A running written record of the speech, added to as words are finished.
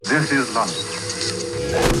This is London.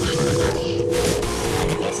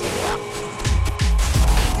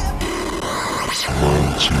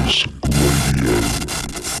 Mantis Radio.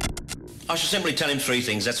 I shall simply tell him three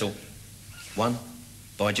things, that's all. 1,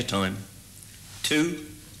 bide your time. 2,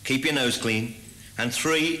 keep your nose clean. And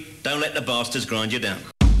 3, don't let the bastards grind you down.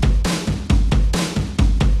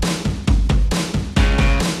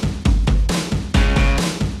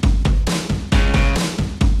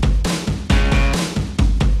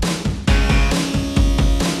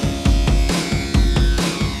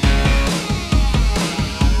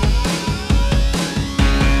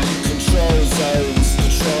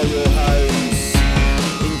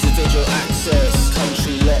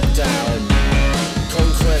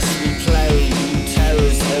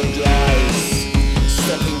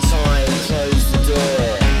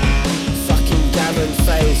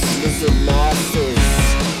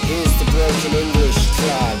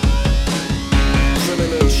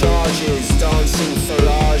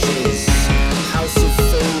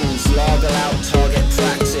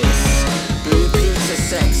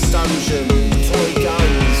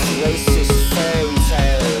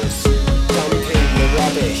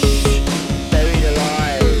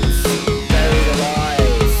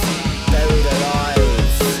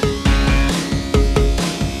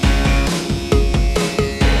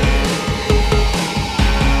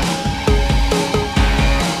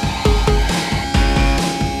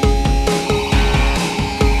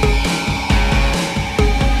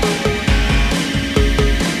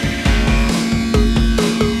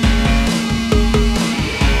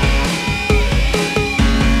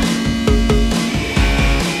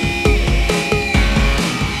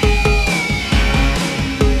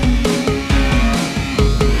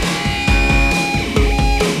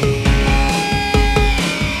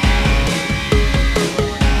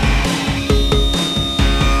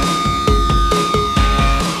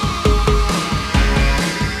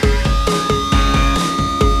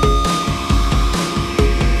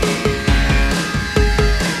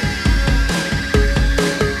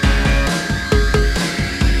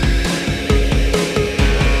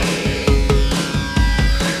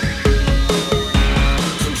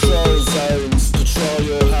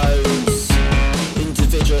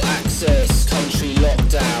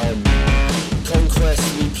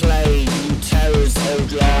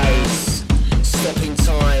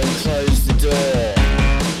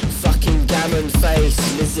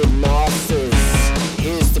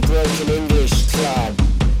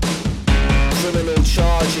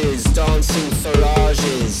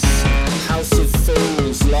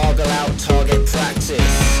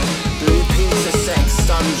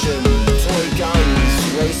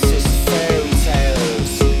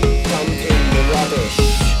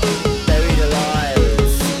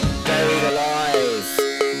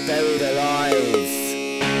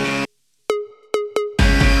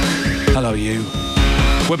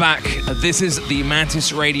 This is the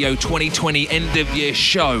Mantis Radio 2020 end of year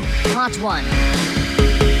show. Part 1.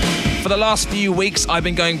 For the last few weeks, I've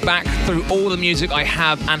been going back through all the music I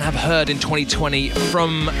have and have heard in 2020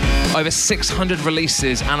 from over 600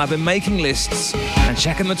 releases, and I've been making lists and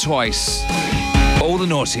checking them twice. All the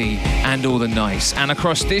naughty and all the nice. And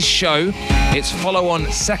across this show, it's follow-on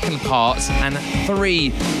second parts and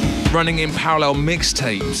 3 running in parallel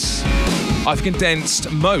mixtapes. I've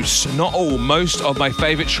condensed most of my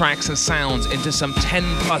favourite tracks and sounds into some 10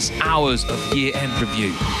 plus hours of year-end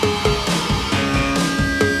review.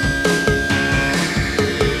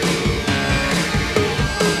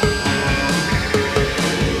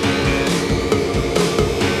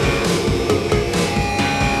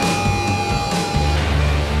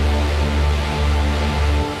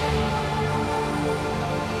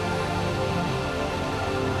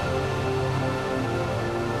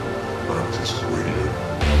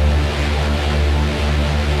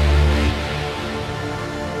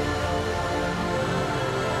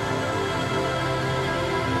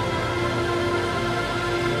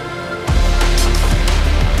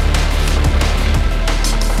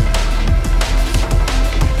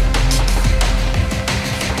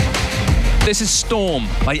 This is Storm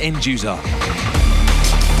by End User.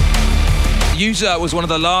 User was one of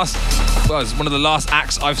the last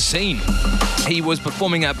acts I've seen. He was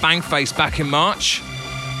performing at Bangface back in March,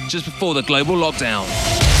 just before the global lockdown.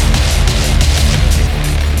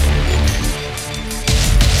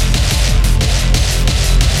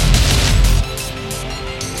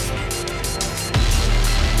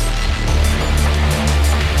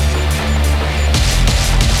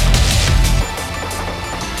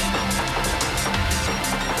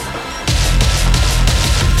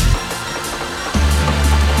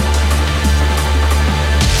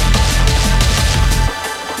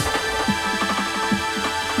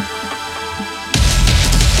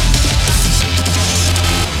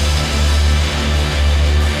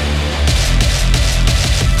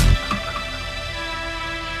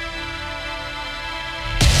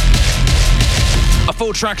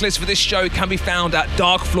 full track list for this show can be found at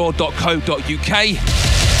darkfloor.co.uk.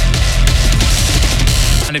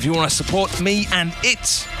 And if you want to support me and it,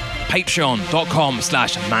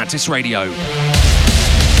 patreon.com/mantisradio.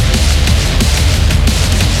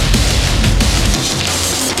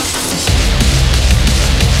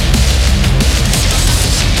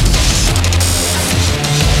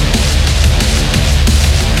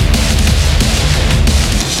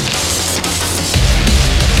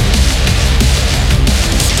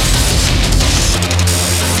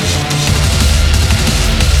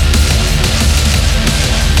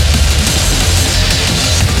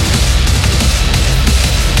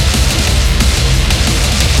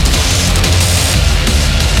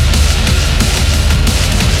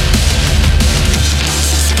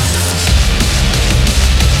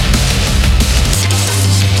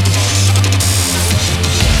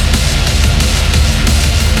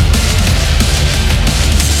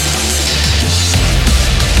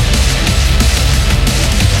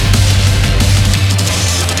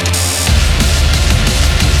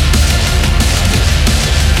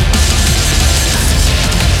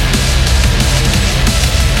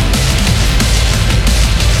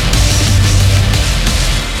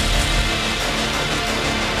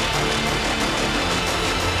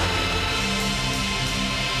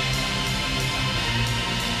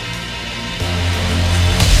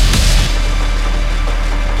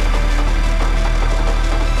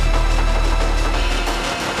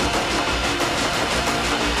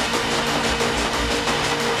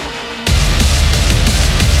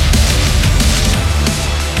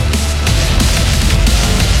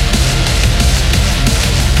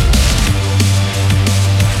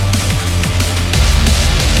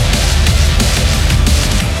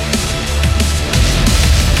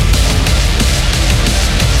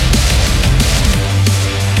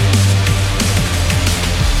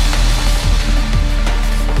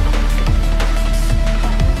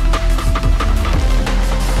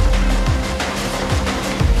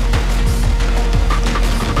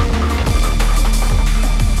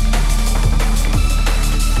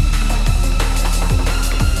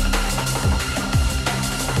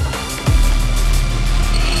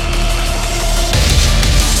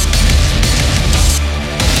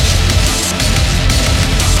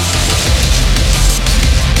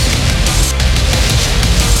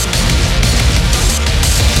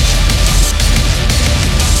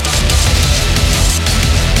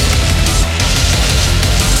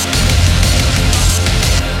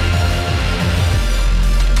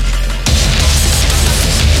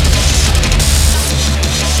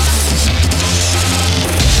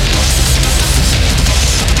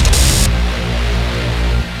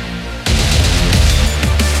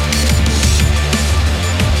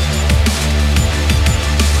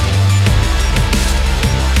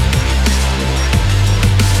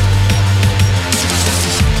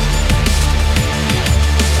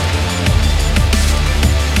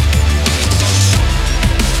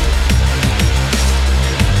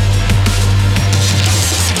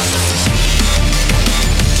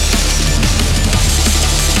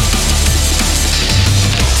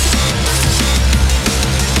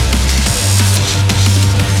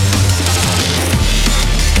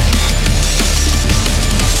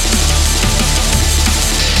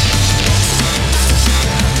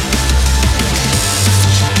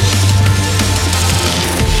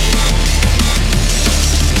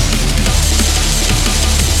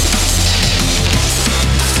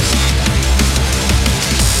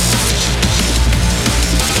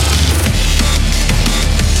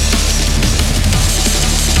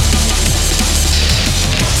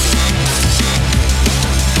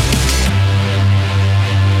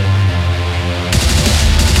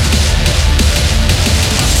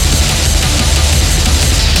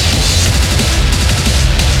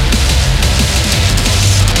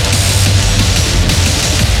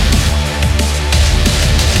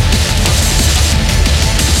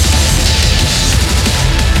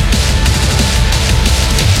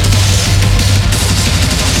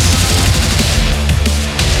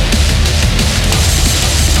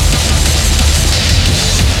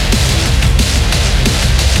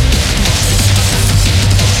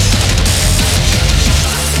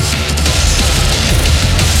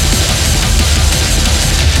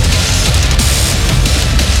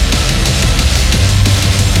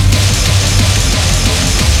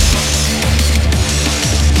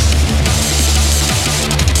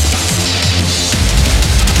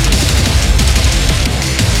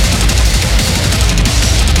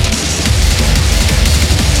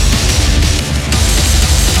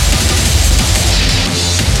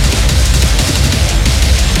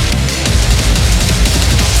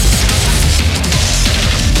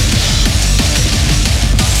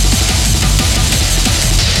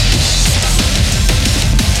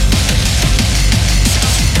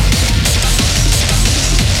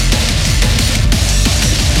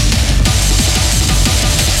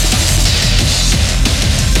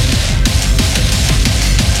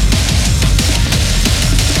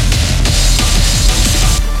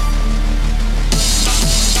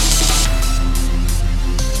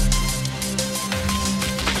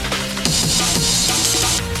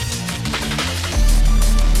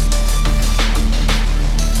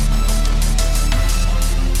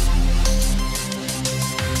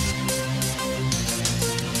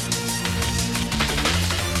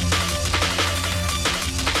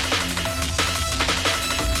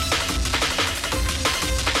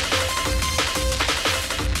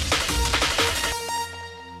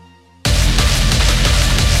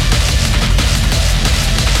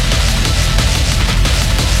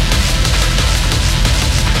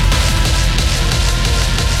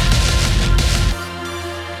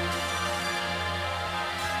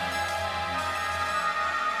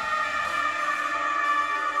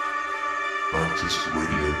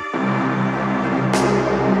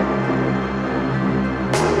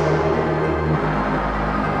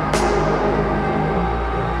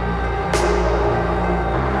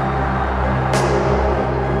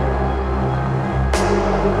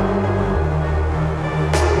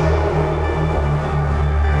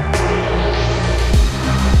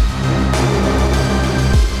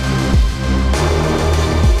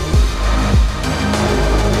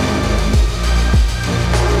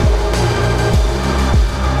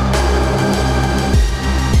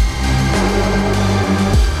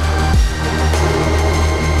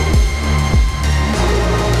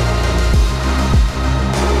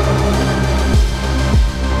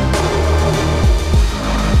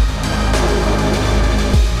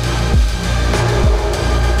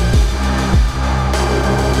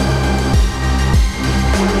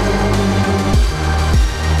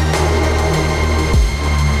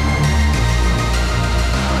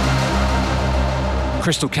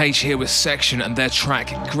 Crystal Cage here with Section and their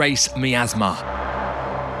track Grace Miasma.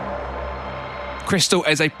 Crystal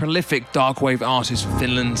is a prolific darkwave artist from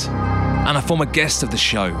Finland and a former guest of the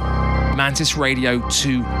show, Mantis Radio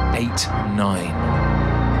 289.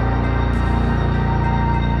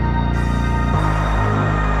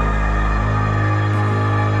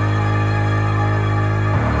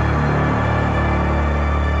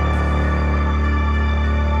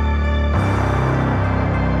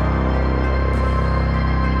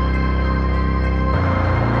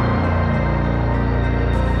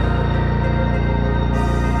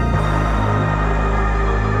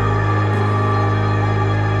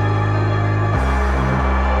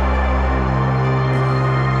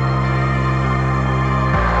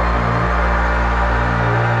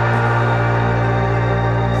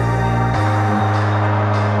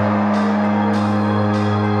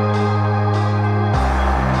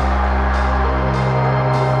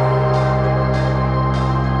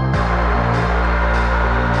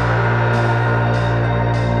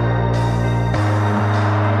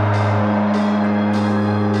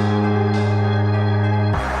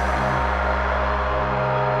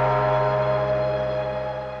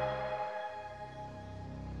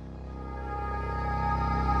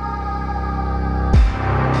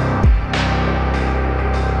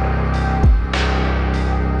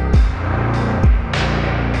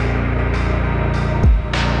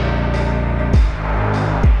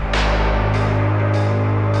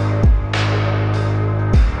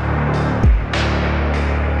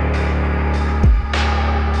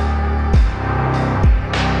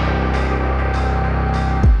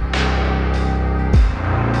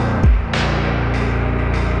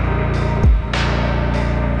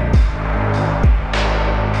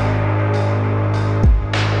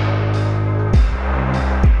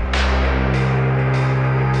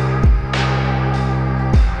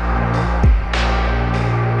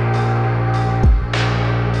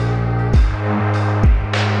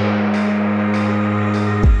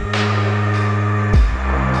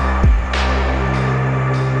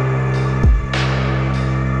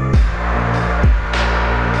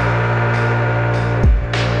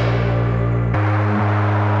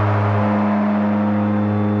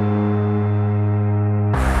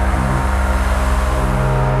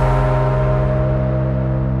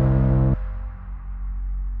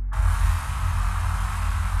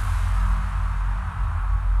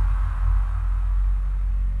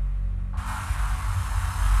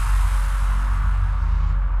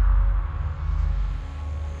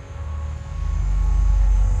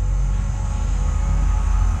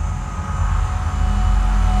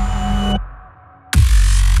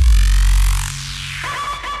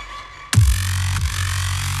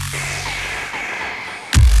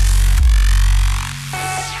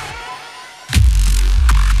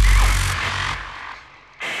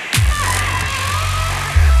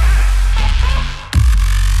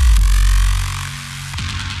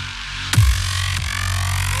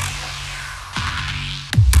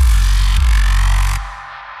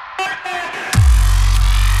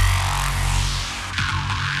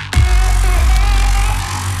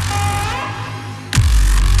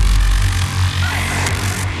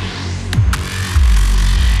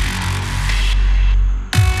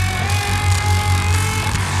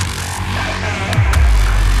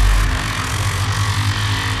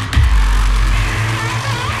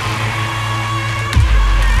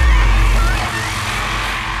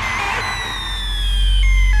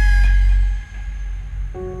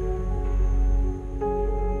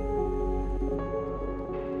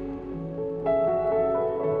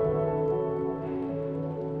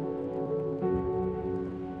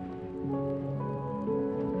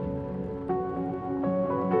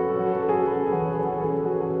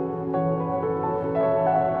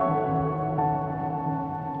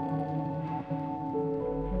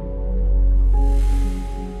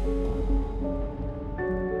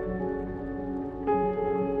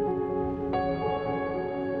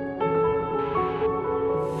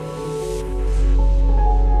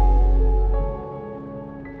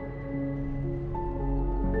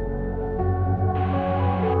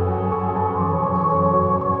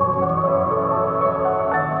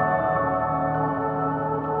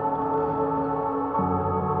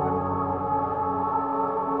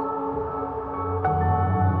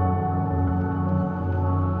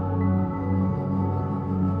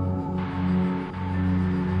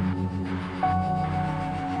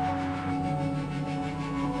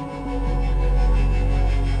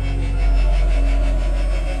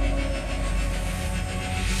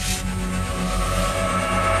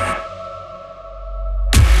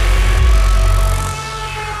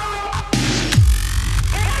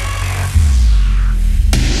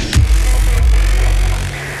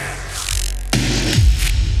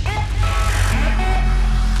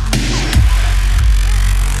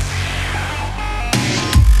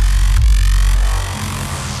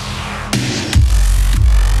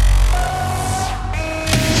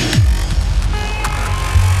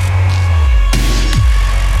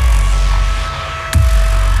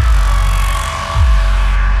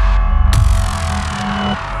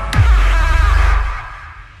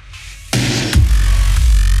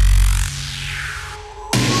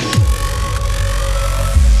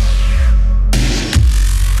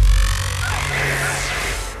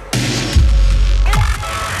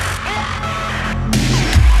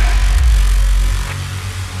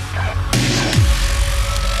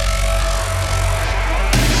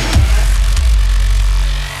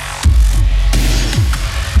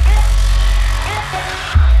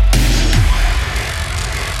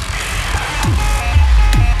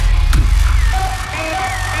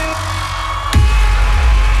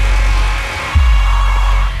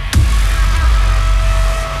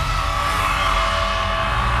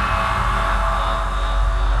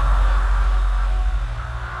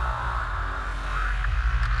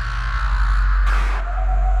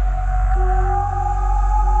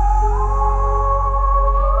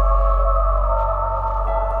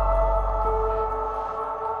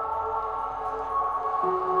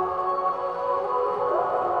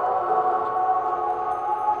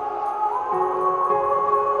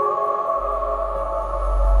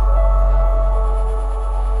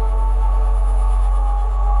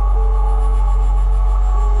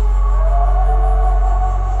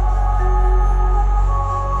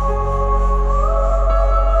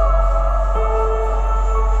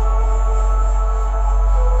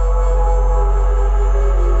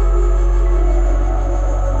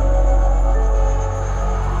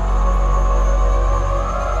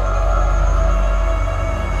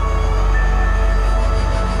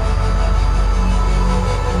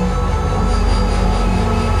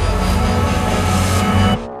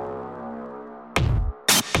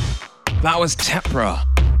 That was Tepra,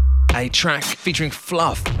 a track featuring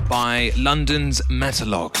Fluff by London's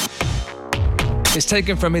Metalog. It's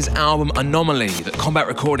taken from his album Anomaly that Combat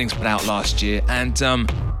Recordings put out last year, and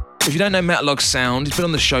if you don't know Metalog's sound, he's been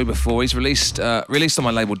on the show before. He's released on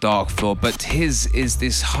my label Dark Floor, but his is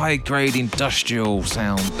this high-grade industrial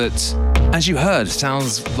sound that, as you heard,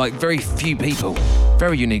 sounds like very few people.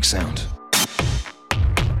 Very unique sound.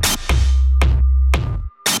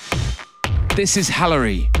 This is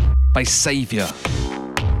Hallery by Saviour,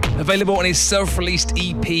 available on his self-released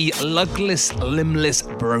EP Lugless, Limbless,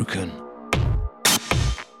 Broken.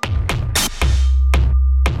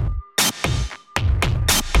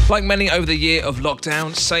 Like many over the year of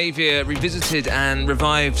lockdown, Saviour revisited and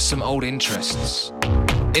revived some old interests.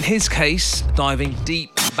 In his case, diving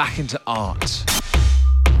deep back into art.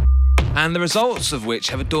 And the results of which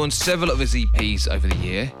have adorned several of his EPs over the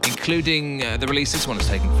year, including the release this one is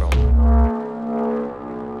taken from.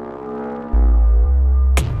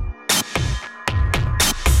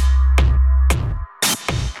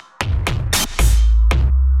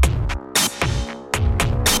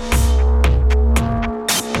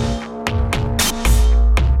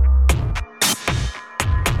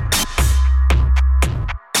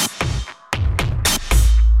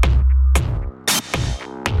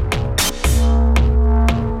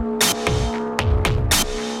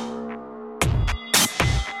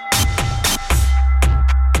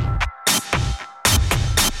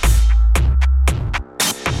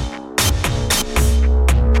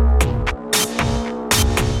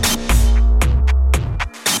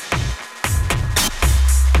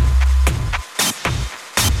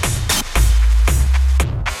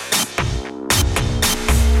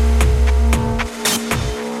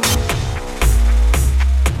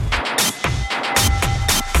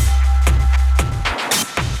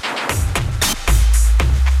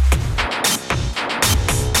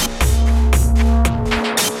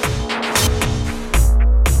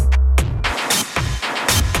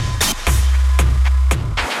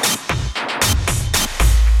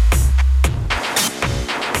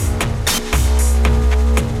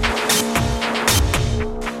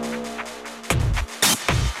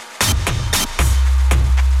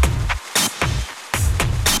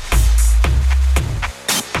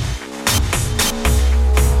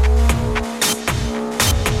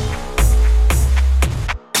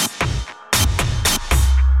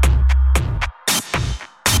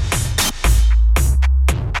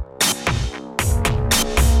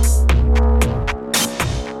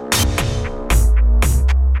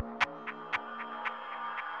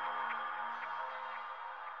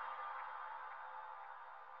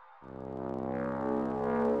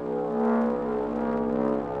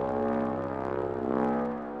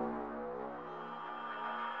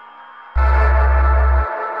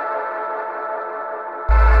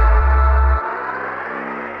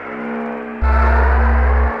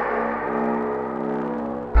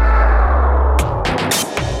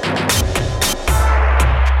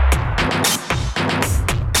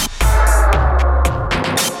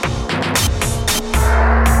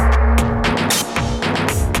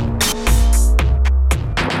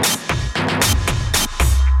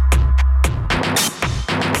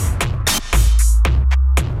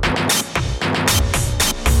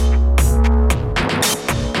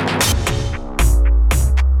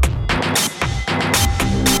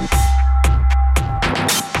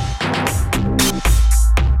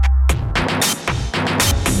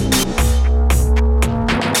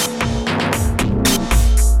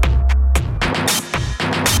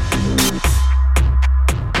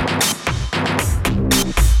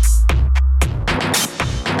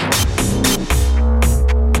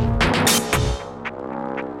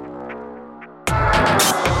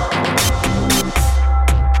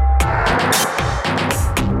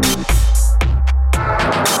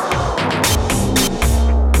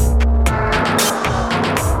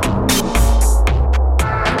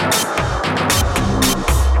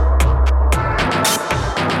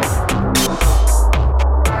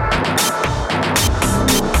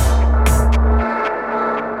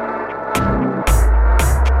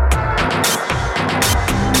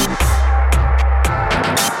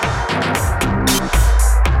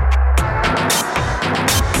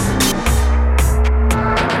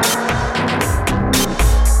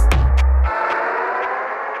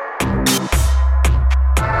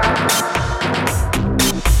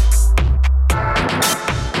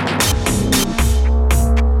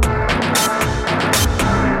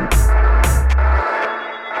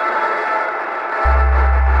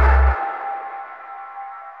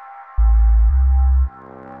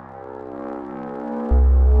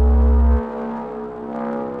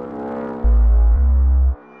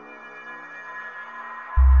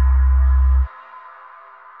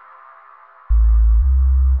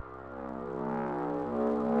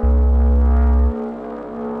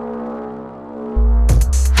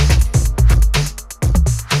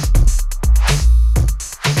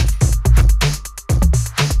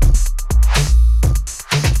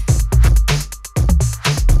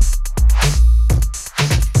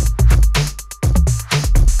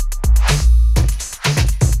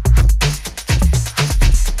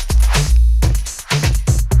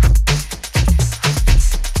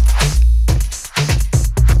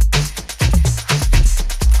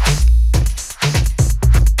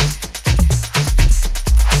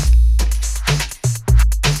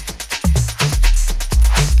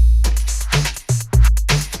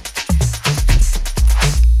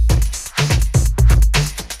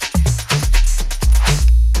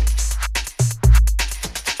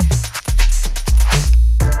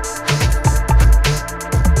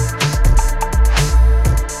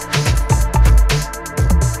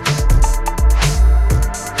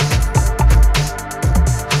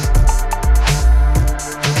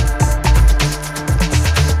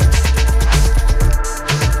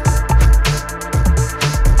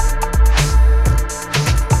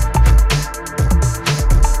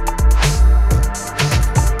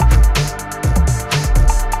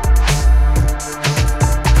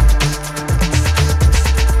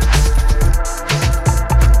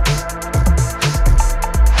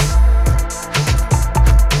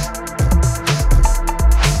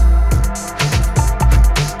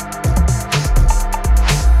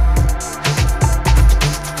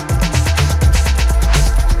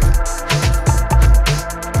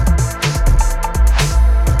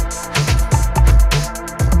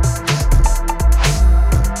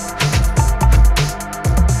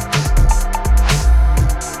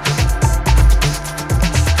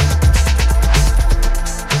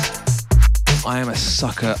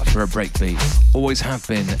 sucker for a breakbeat. Always have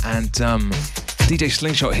been. And DJ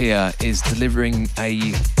Slingshot here is delivering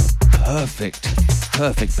a perfect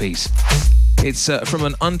piece. It's from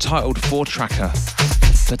an untitled 4-tracker,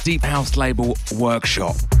 the Deep House label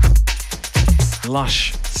Workshop.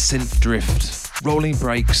 Lush synth drift, rolling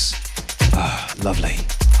breaks, lovely.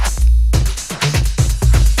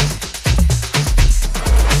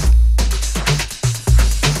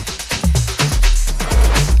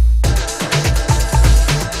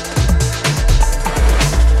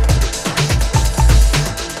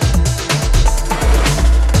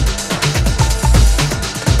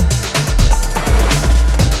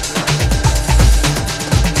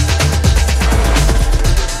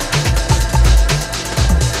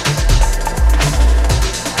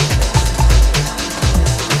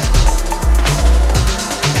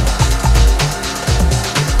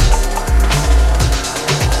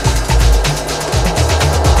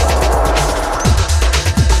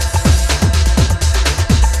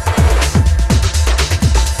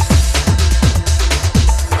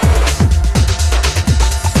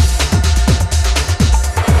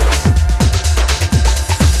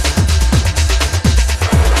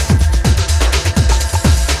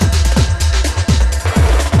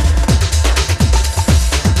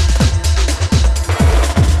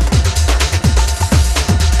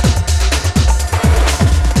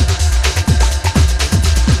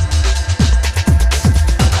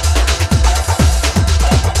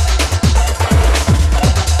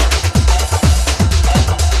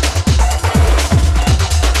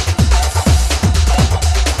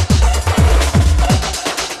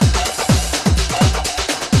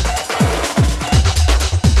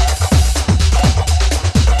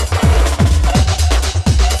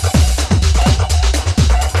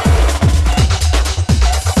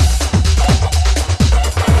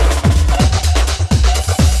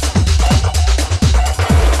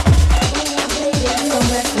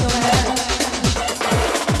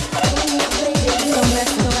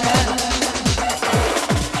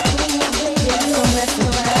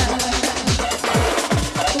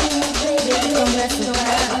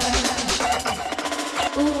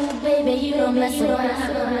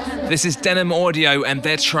 This is Denim Audio and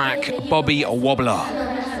their track Bobby Wobbler.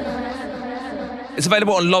 It's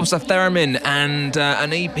available on Lobster Theremin and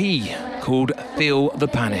an EP called Feel the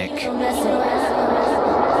Panic.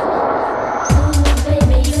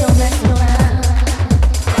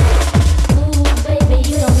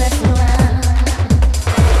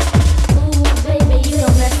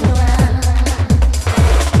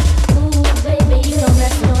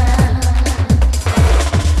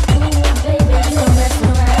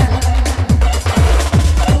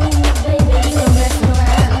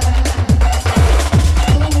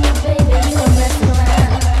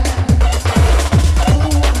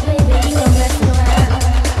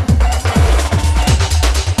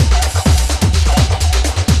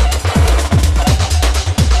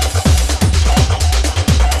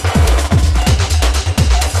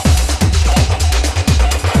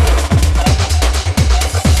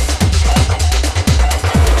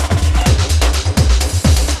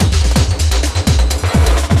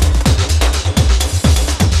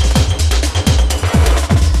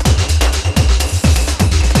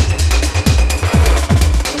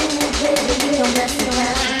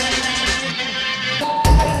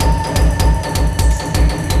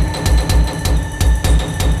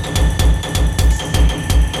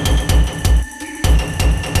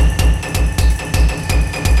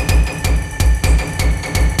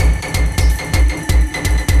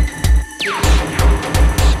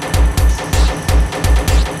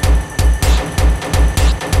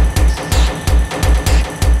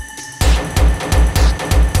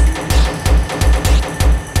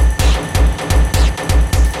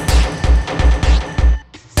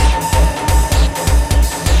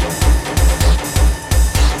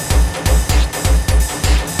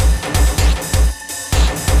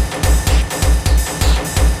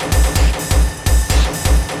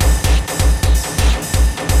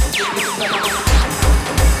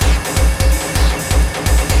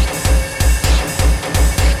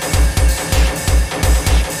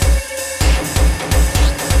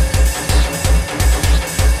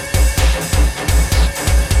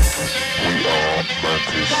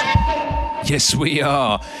 Yes, we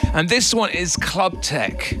are. And this one is Club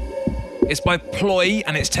Tech. It's by Ploy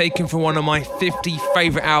and it's taken from one of my 50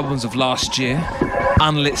 favourite albums of last year,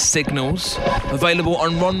 Unlit Signals, available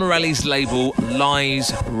on Ron Morelli's label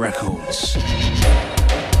Lies Records.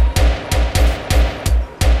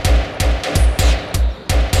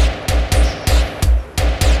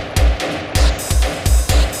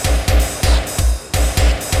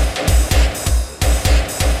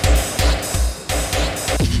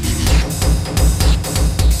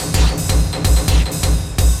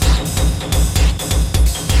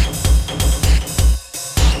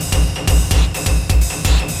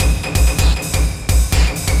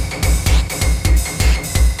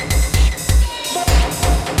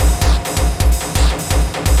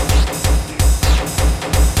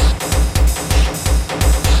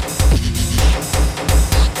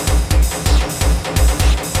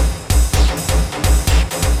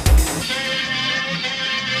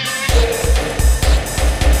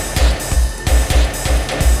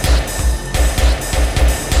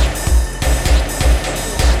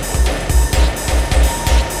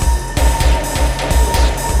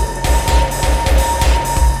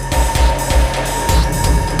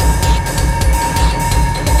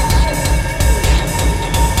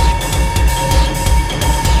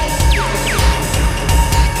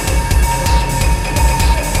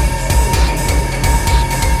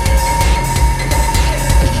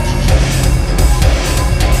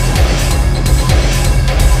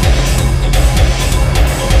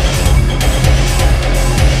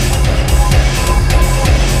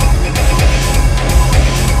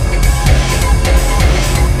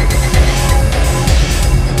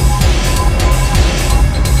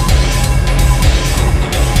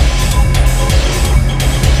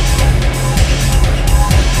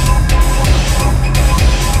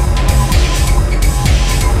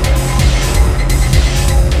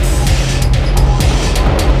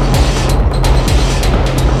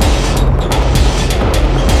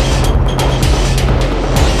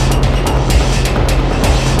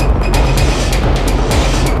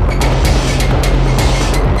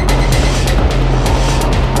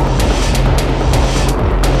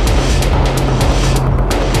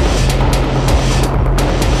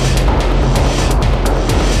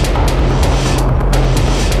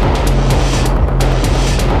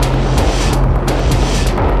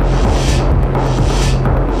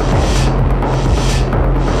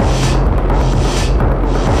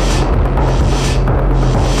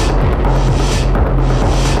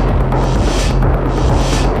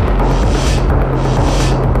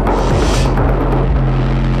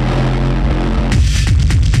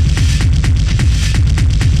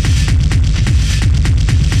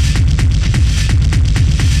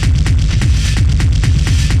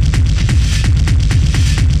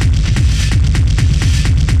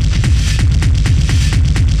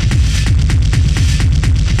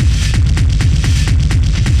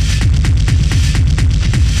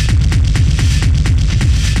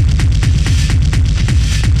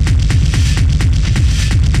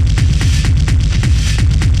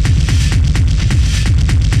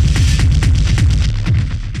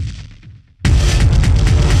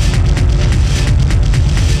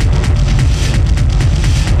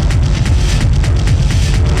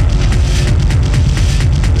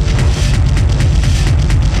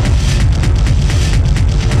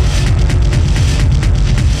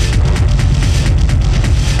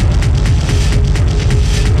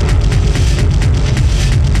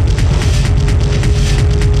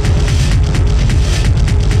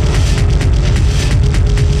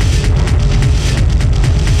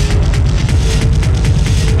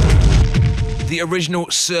 The original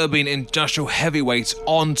Serbian industrial heavyweights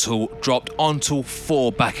Ontal dropped Ontal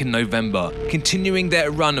 4 back in November, continuing their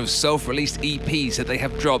run of self-released EPs that they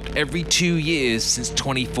have dropped every 2 years since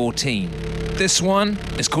 2014. This one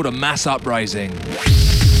is called A Mass Uprising.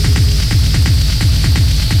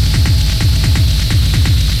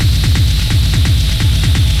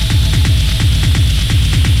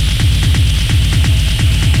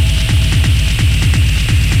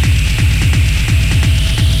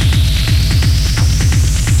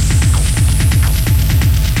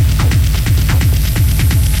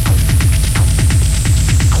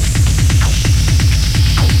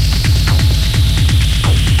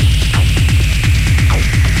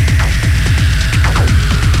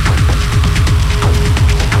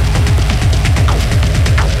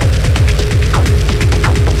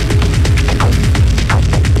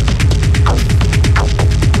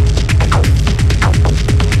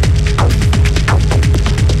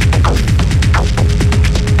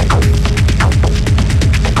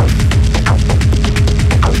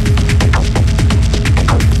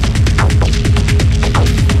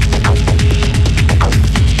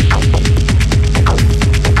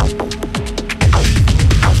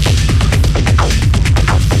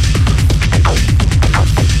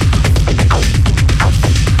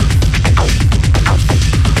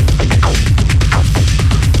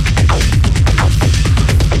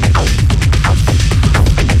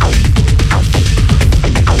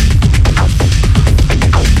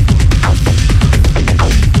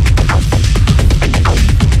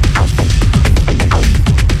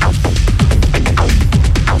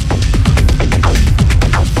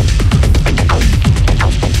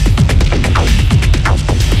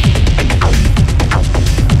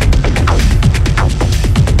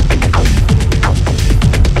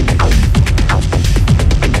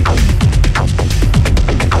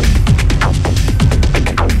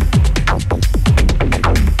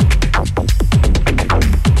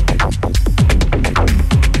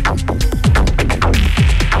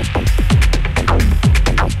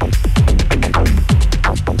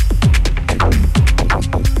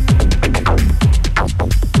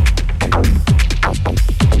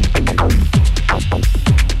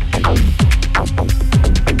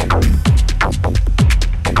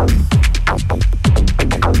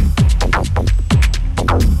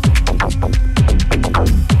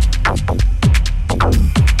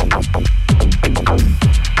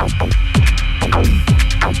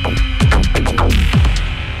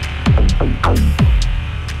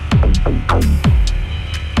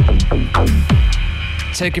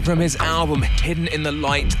 Taken from his album Hidden in the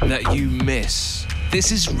Light That You Miss.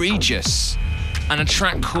 This is Regis and a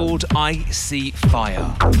track called I See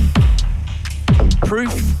Fire.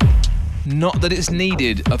 Proof, not that it's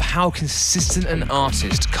needed, of how consistent an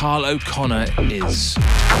artist Carl O'Connor is.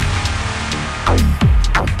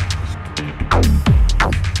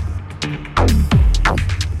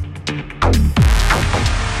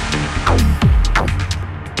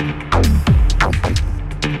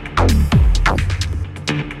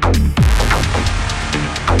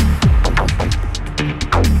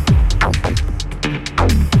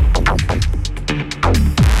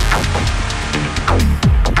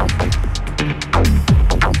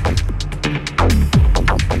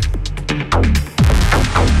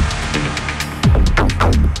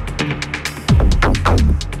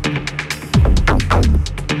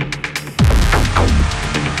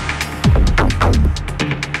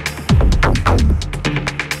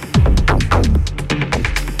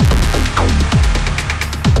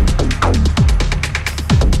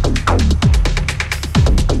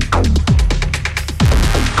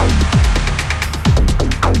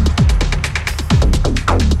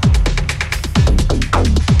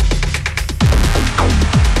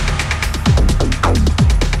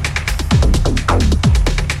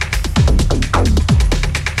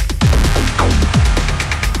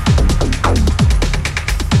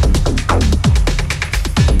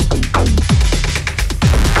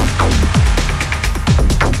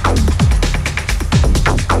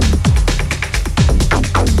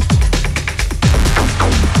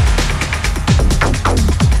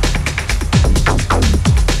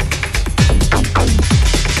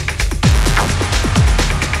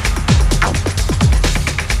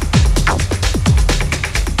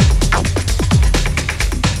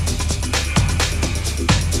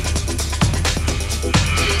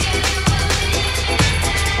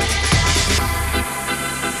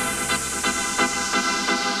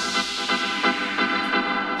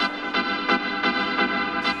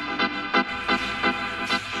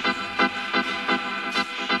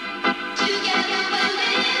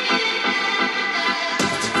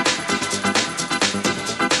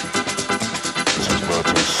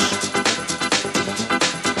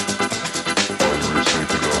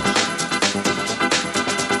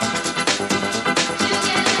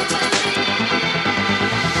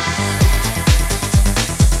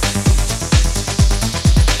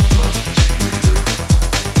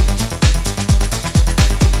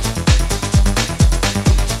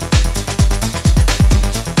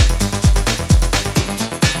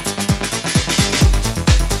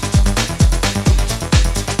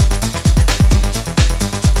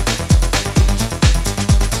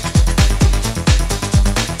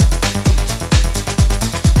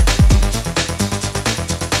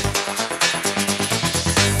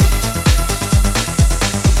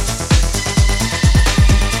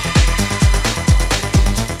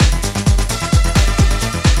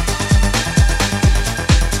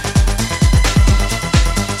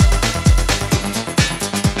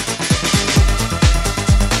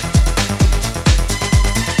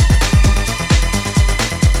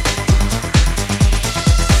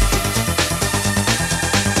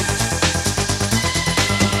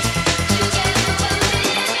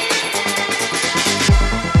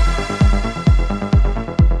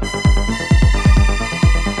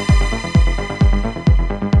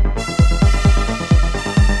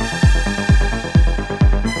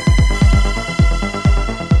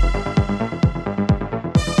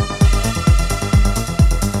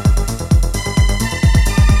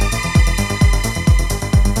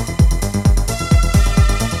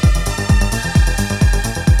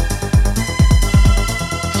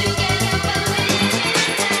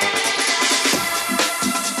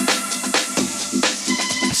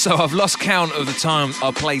 So I've lost count of the time I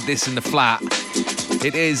played this in the flat.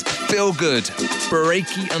 It is Feel Good,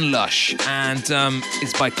 Breaky and Lush, and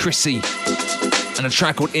it's by Chrissy and a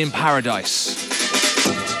track called In Paradise.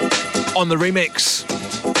 On the remix,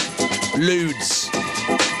 Ludes.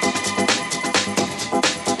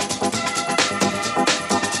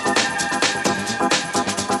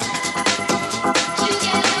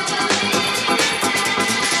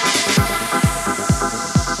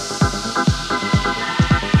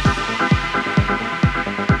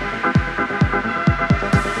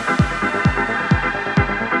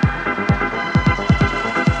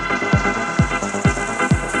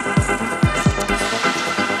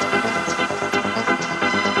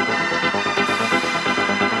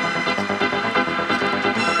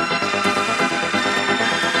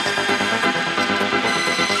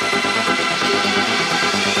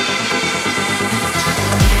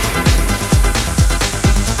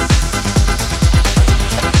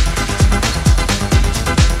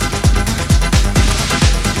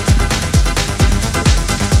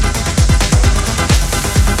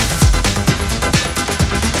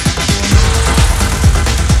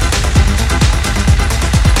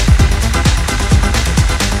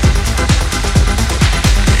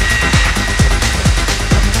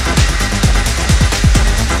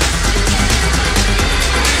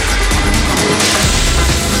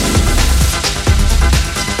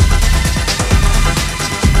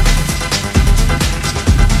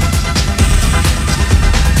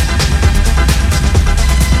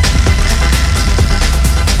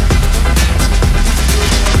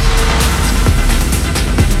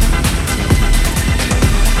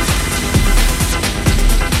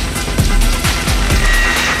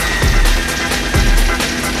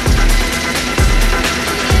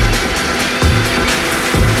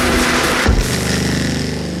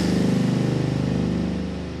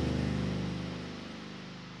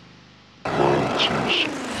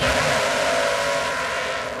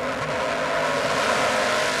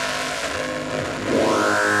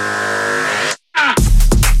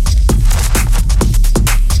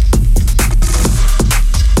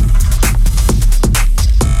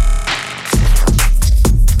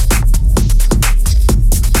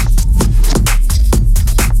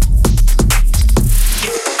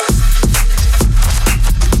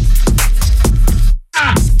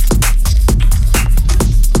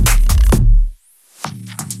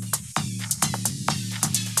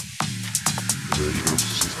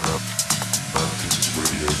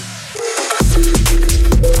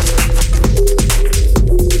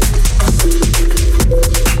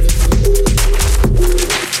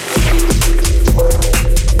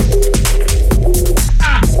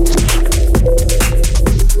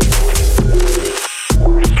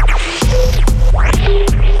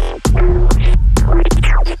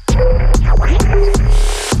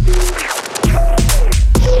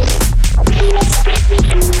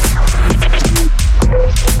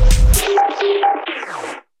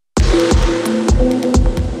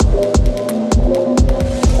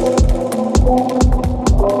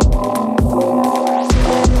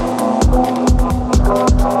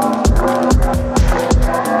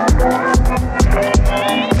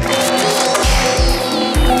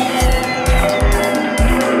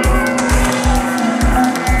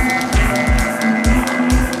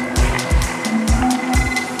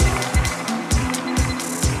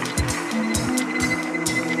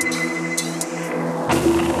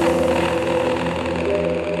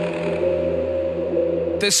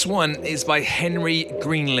 This one is by Henry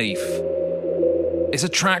Greenleaf. It's a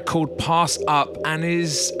track called Pass Up and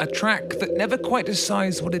is a track that never quite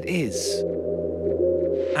decides what it is.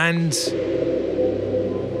 And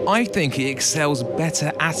I think he excels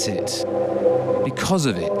better at it because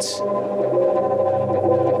of it.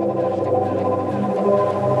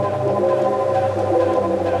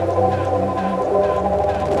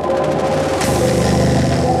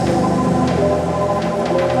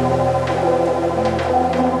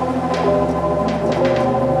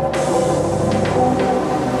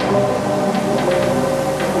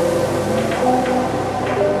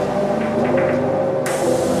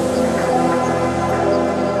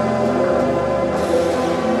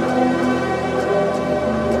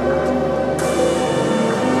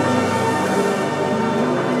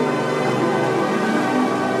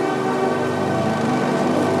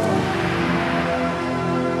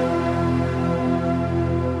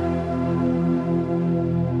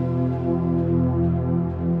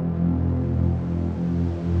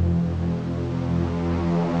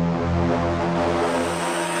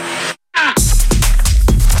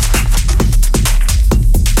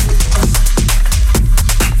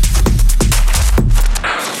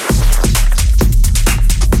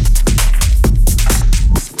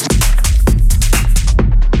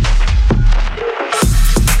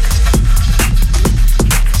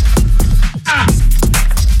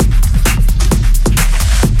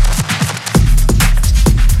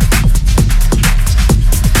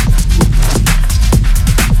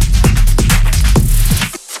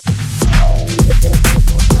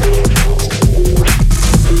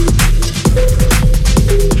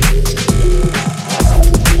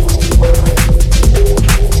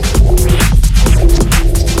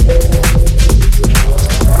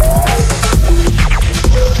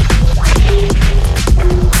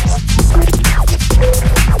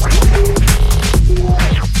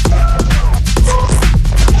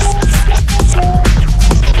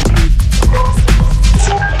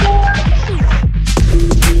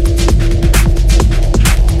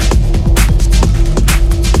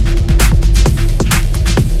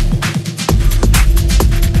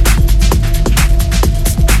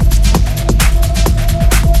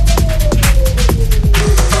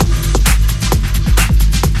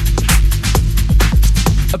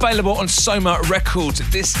 available on Soma Records.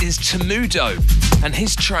 This is Temudo and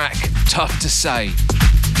his track, Tough to Say.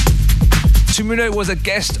 Temudo was a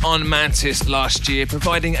guest on Mantis last year,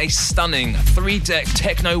 providing a stunning 3-deck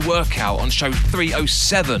techno workout on show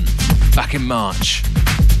 307 back in March.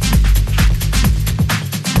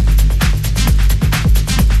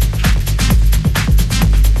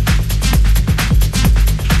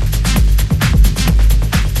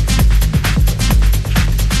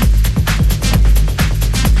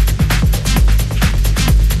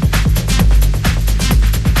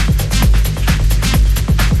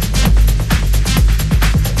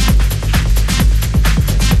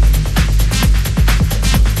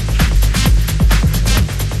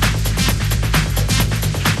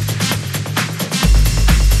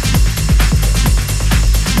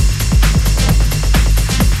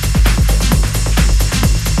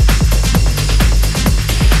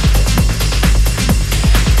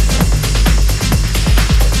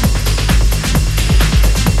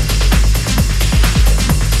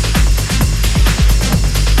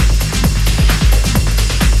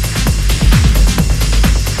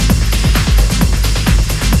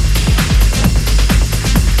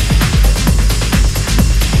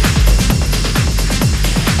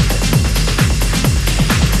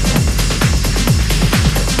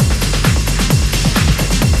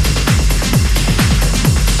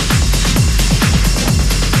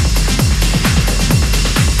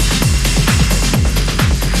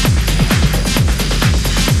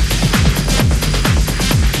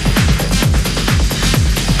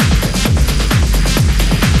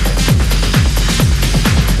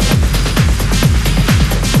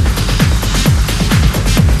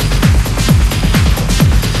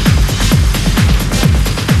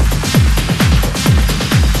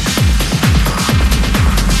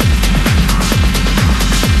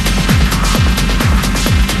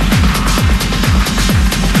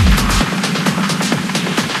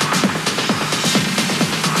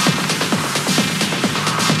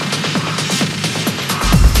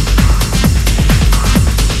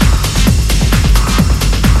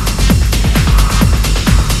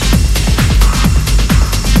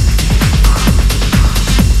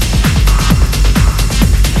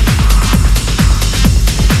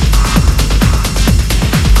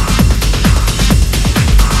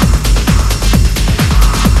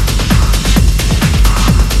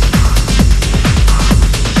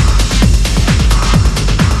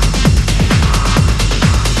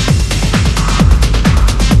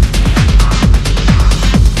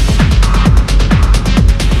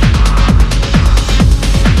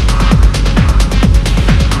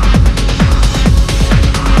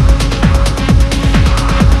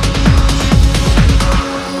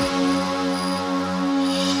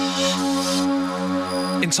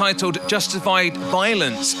 Entitled Justified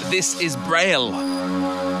Violence, this is Braille.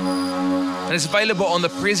 And it's available on the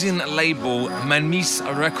Parisian label Mantis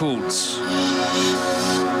Records.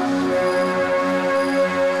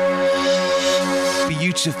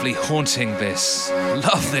 Beautifully haunting this.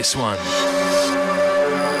 Love this one.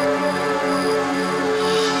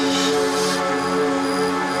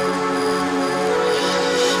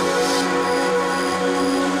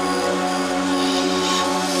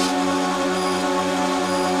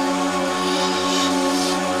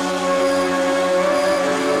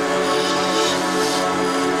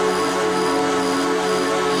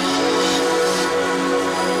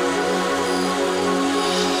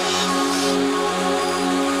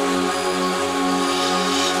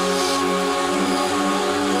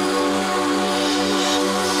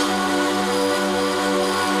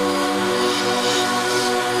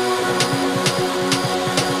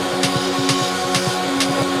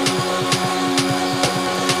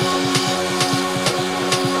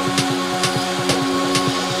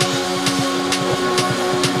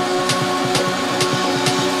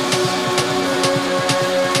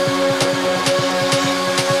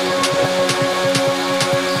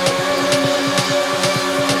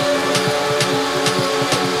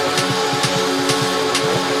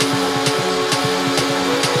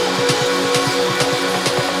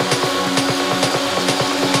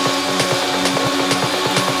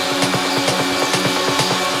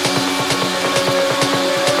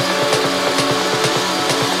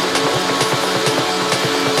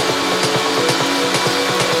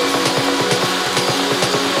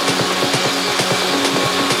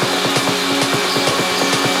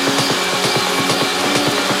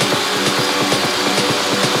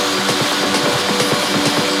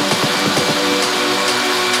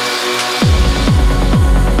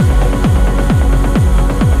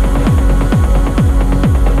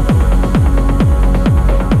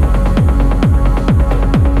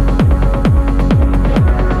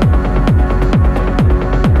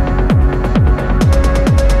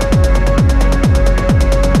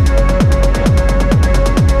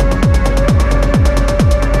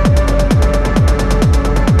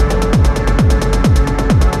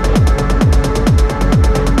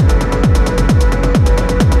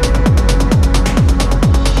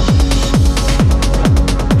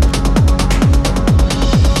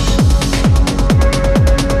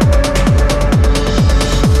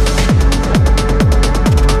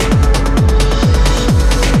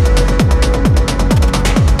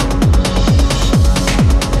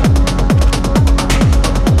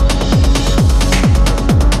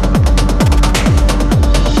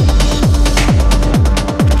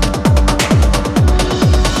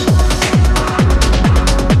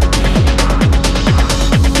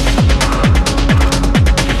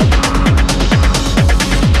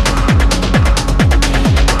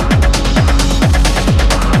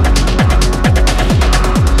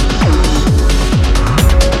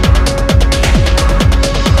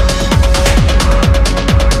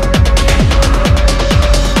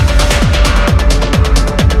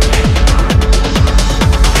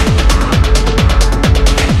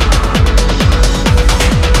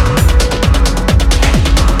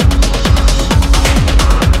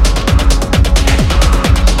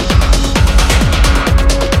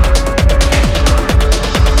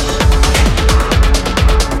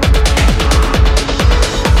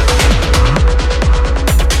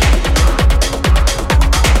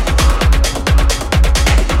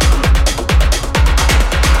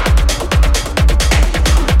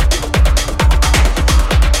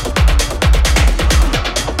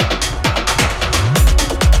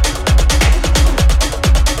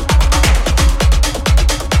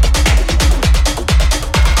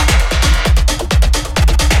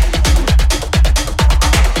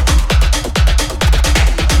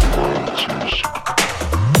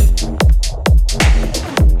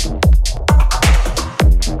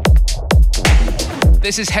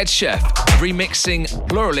 This is Head Chef remixing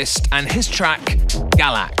Pluralist and his track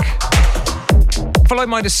Galak. Followed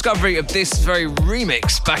my discovery of this very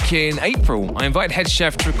remix back in April. I invited Head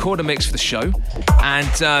Chef to record a mix for the show,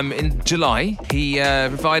 and in July he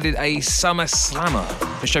provided a Summer Slammer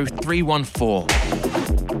for show 314.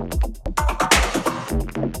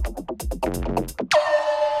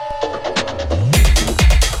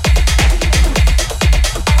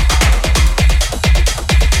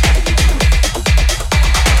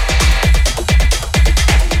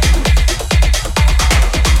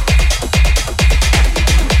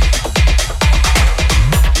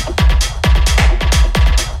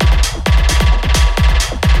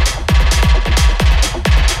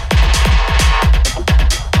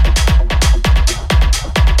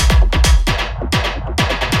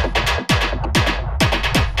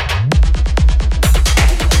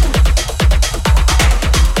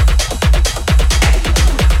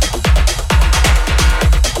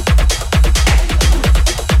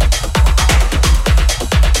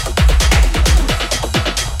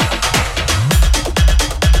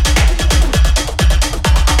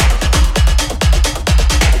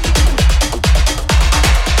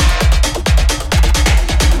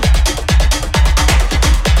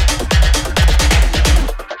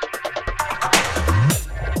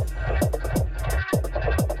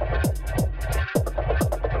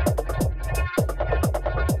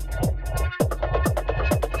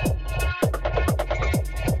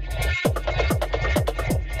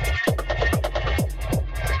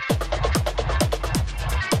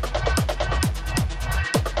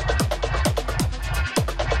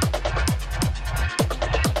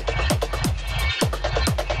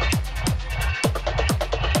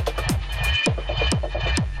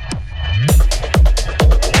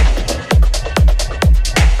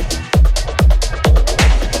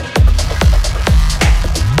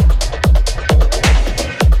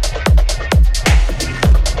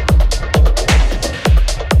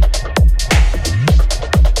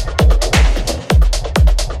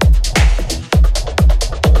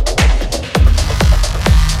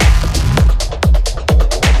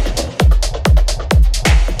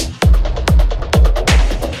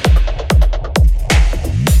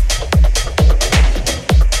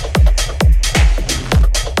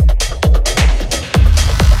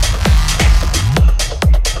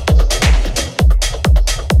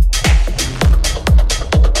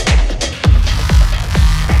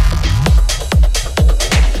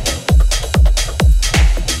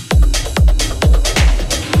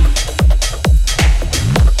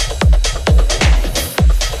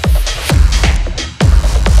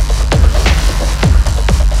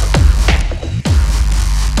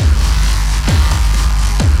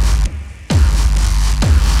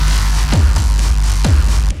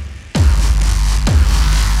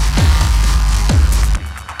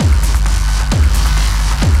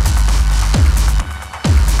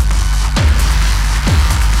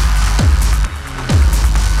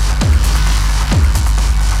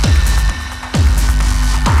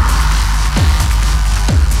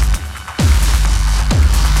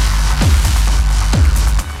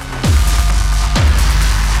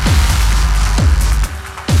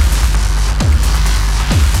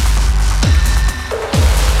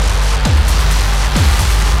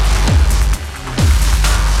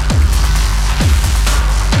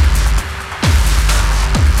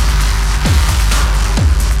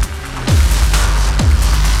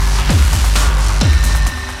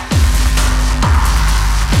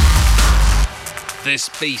 This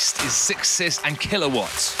beast is 6 and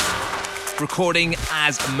Kilowatts, recording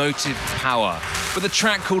as Motive Power, with a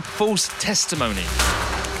track called False Testimony,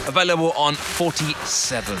 available on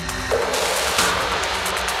 47.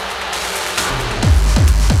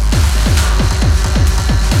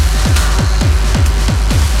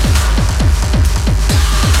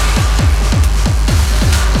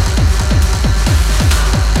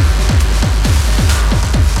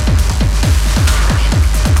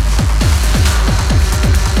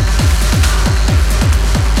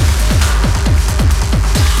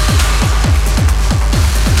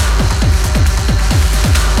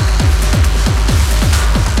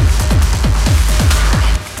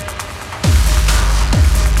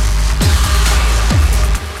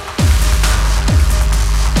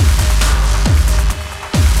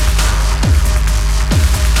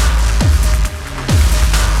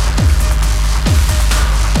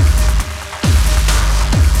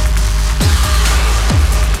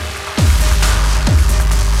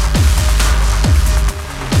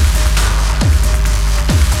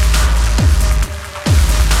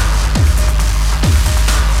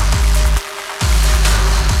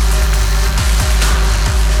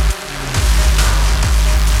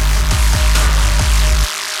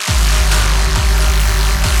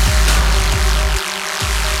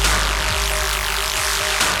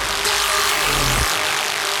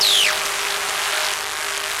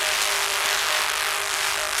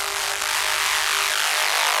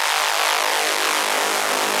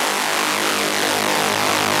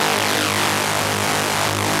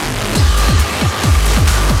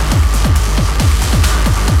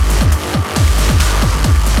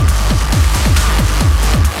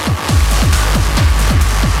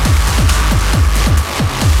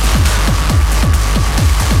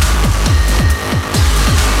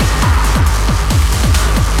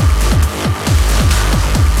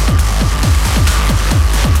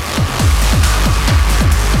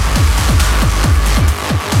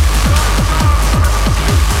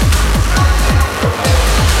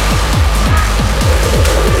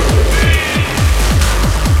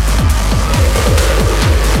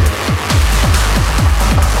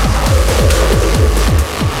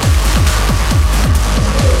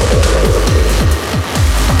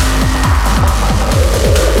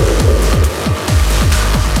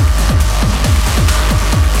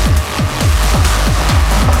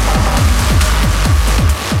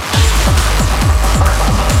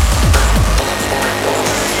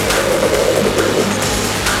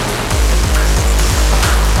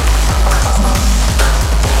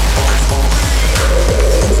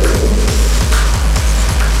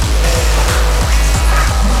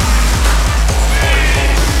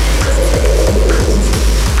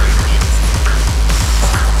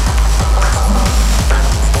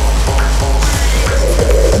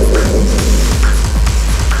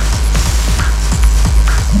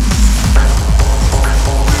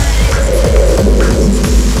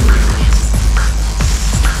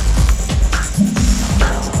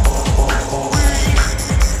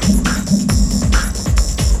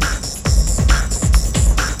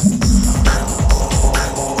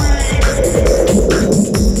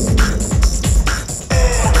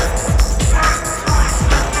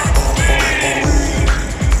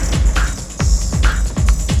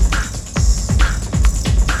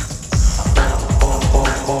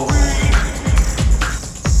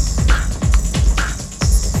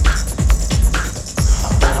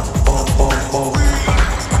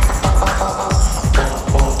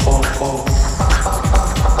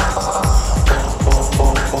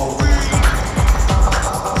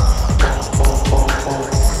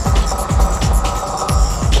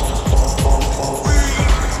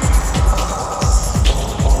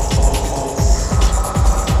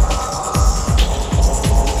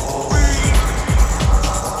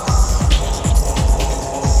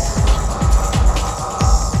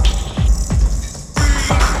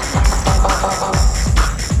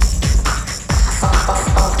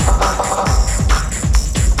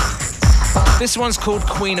 This one's called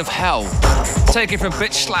Queen of Hell, taken from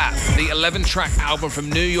Bitch Slap, the 11-track album from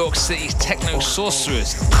New York City's techno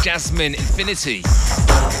sorceress, Jasmine Infinity.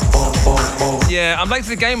 Yeah, I'm late to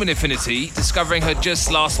the game with Infinity, discovering her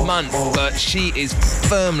just last month, but she is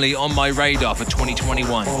firmly on my radar for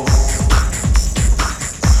 2021.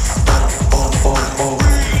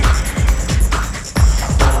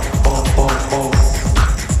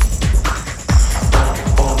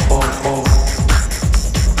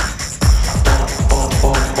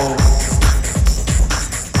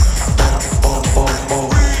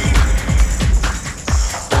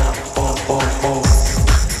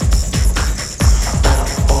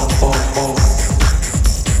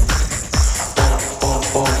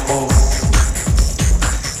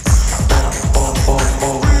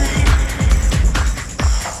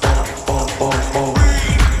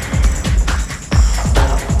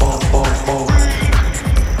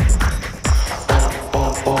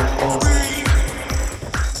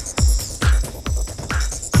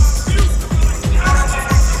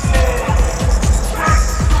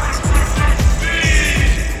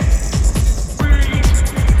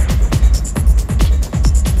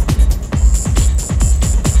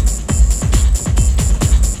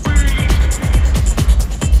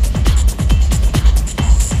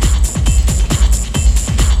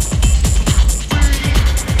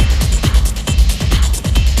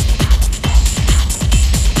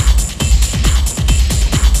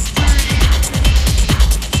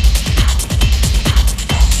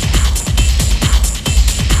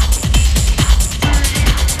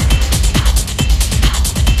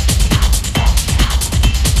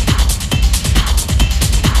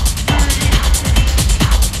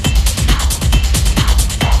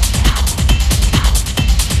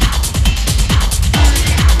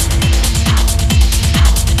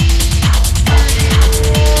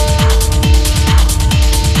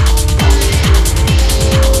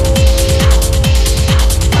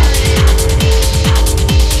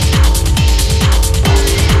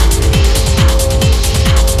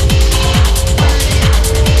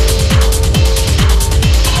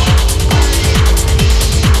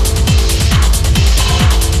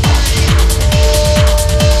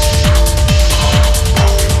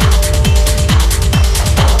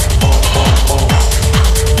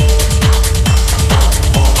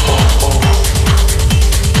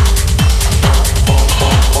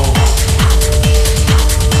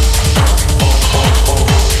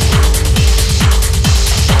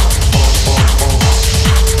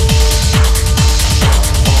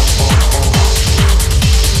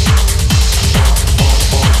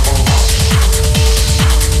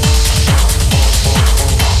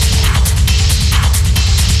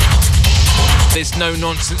 No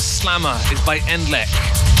Nonsense Slammer is by Endlek.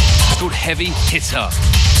 It's called Heavy Hitter.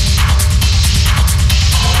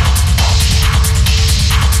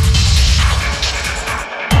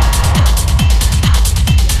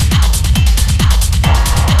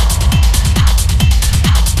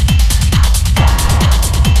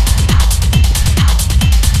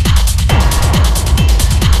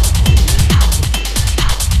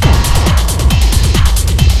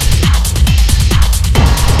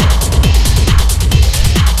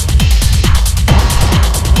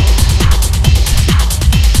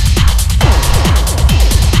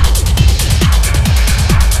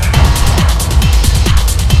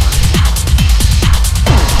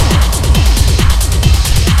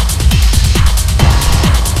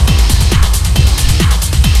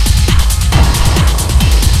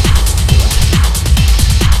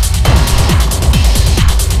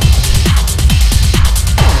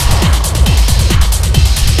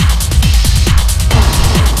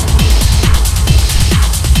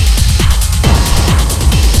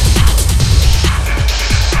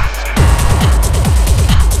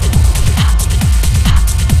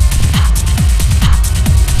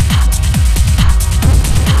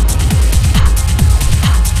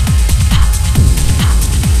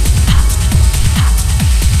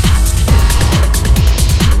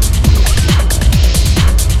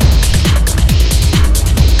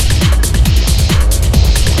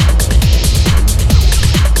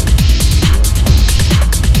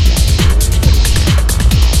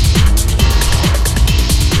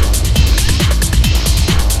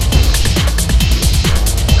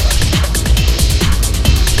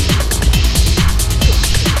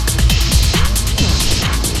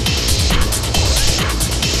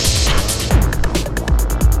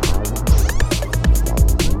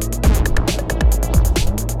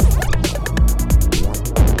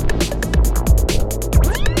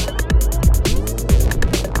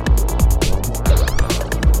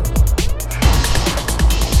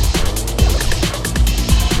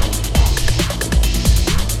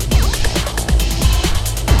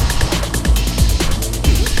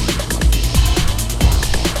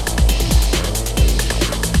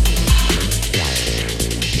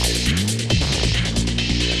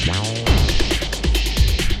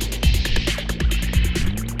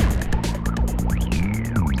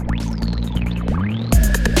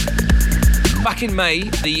 Back in May,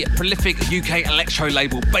 the prolific UK electro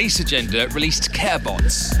label Bass Agenda released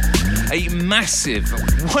Carebots, a massive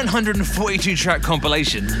 142-track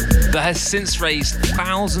compilation that has since raised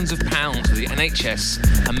thousands of pounds for the NHS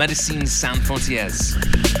and Médecins Sans Frontières.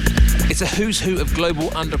 It's a who's who of global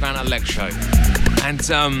underground electro, and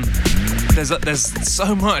there's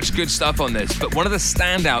so much good stuff on this, but one of the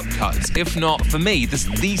standout cuts, if not for me, the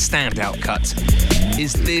standout cut,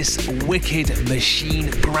 is this wicked machine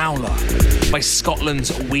growler by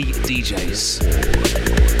Scotland's Wee DJs.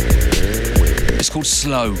 It's called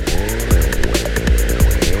Slow.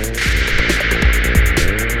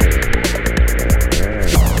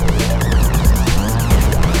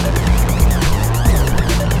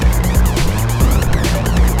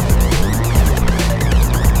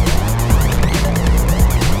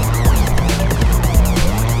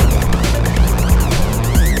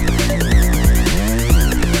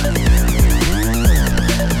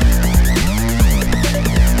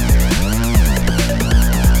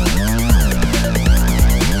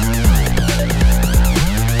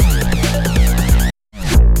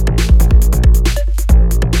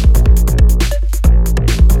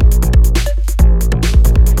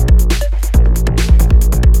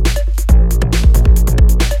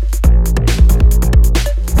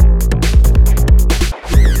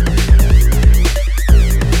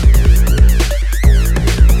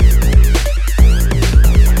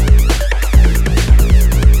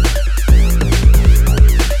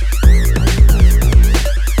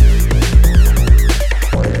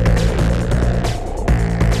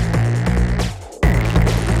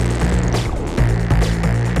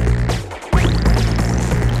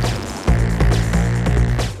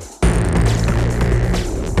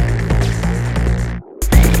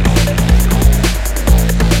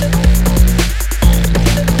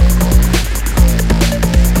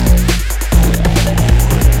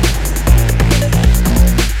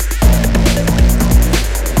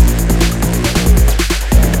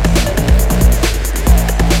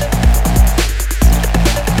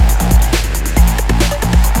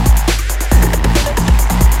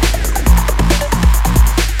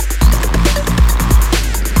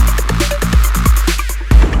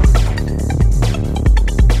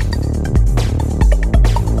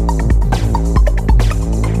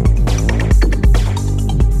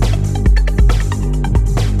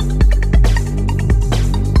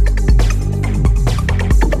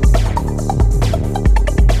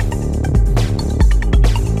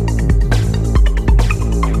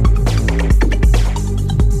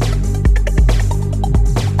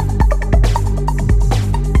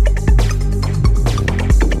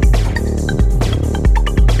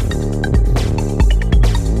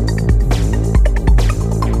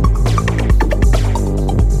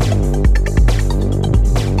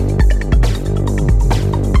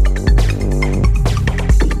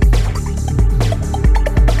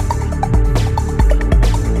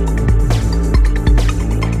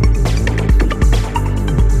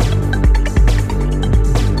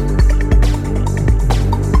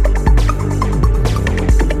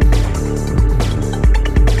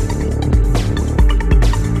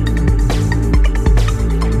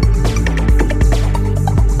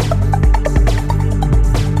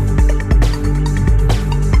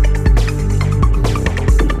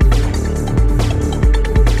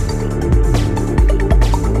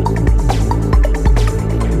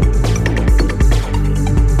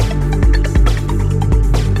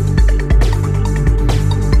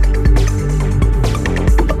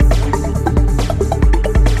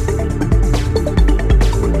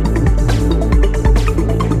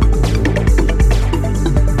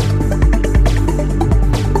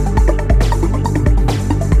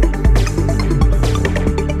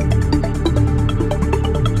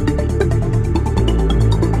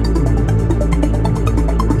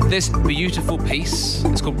 Beautiful piece.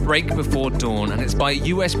 It's called Break Before Dawn, and it's by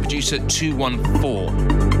US producer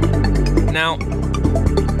 214. Now,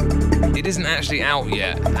 it isn't actually out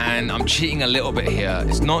yet, and I'm cheating a little bit here.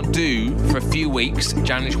 It's not due for a few weeks,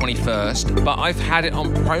 January 21st, but I've had it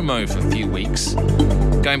on promo for a few weeks,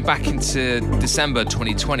 going back into December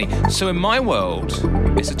 2020. So in my world,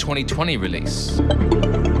 it's a 2020 release.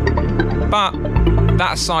 But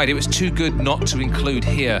that aside, it was too good not to include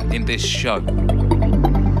here in this show.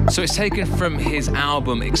 So it's taken from his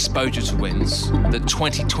album Exposure Twins that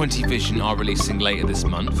 2020 Vision are releasing later this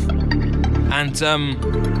month. And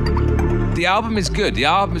the album is good, the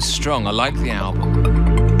album is strong, I like the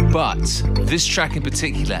album. But this track in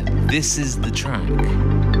particular, this is the track.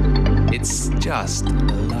 It's just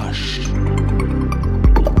lush.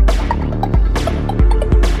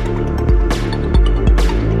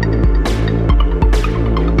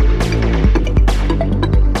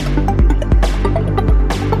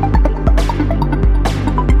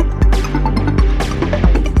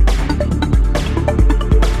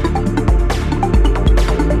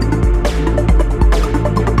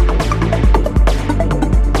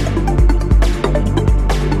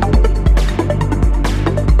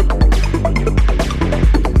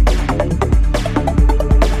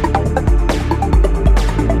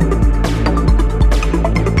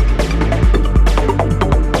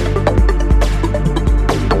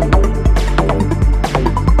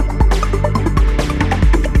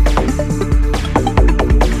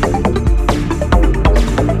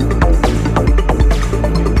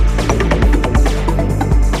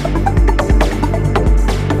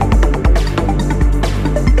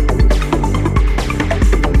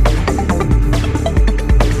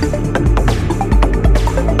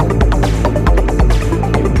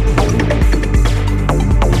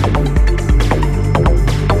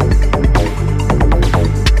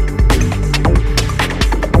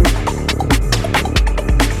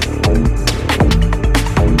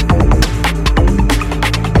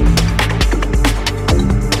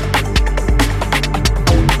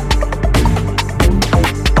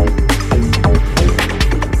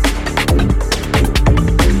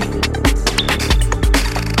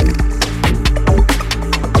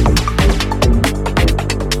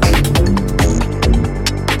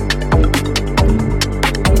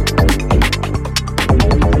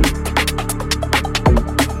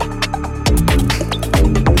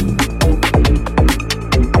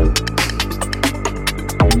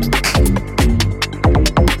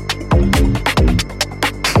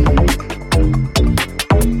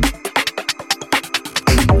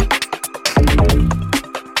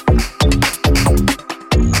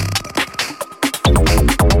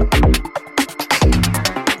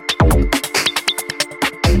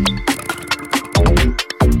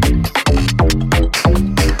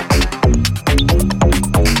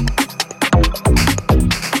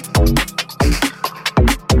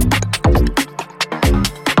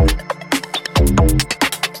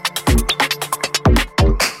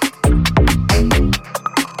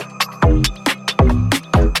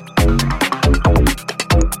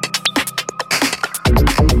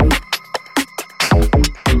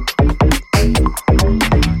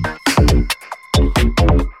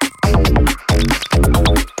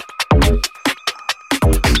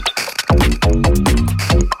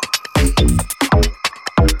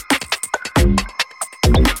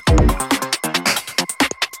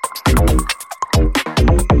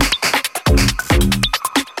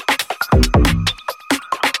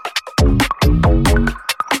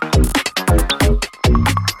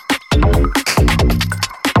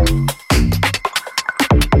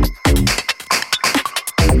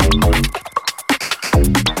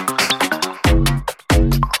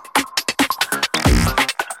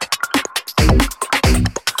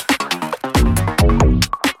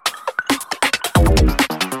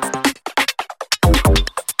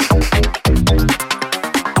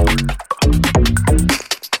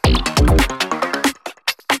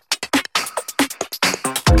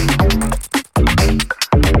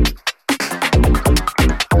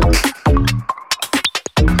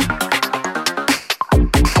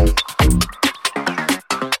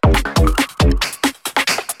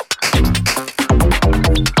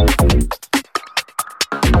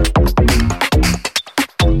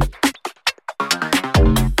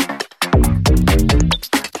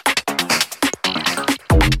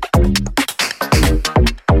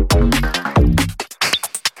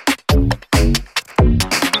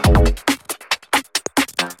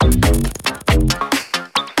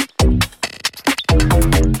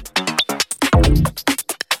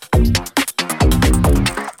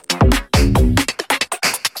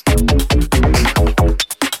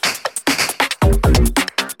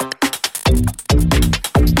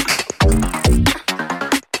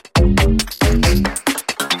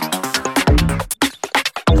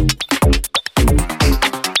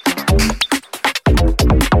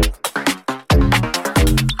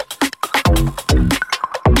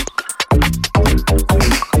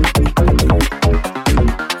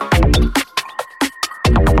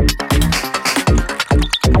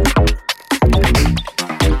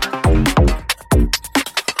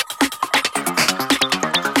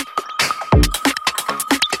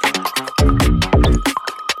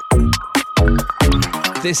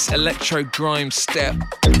 this electro grime step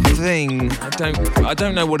thing. I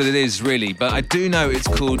don't know what it is really, but I do know it's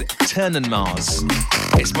called Turnenmars.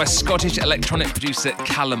 It's by Scottish electronic producer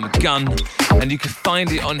Callum Gunn, and you can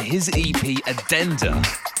find it on his EP Addenda,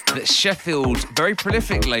 that Sheffield's very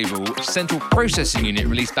prolific label Central Processing Unit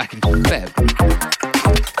released back in Feb.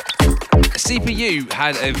 CPU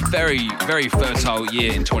had a very, very fertile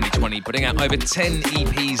year in 2020, putting out over 10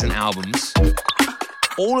 EPs and albums.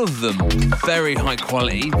 All of them very high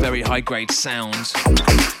quality, very high grade sounds.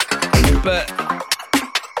 But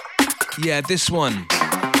yeah, this one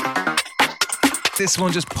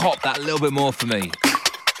just popped that little bit more for me.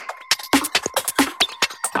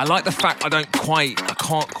 I like the fact I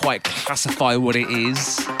can't quite classify what it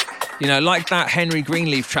is. You know, like that Henry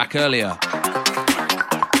Greenleaf track earlier.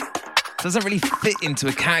 Doesn't really fit into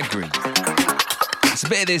a category. It's a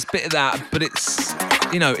bit of this, bit of that, but it's,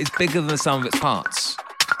 you know, it's bigger than the sum of its parts.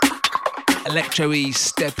 Electro-y,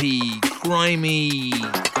 steppy, grimy,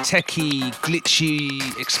 techy,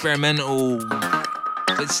 glitchy, experimental.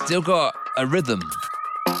 But it's still got a rhythm.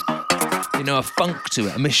 You know, a funk to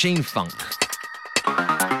it, a machine funk.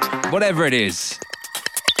 Whatever it is,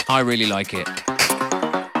 I really like it.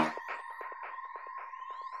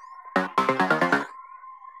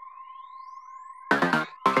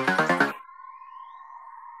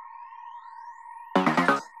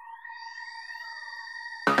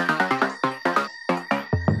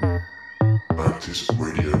 Mantis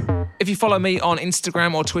Radio. If you follow me on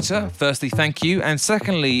Instagram or Twitter, firstly, thank you. And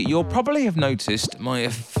secondly, you'll probably have noticed my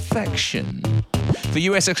affection for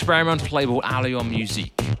US experimental label Allion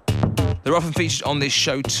Musique. They're often featured on this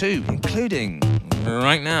show too, including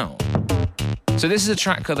right now. So this is a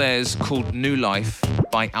track of theirs called New Life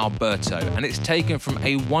by Alberto, and it's taken from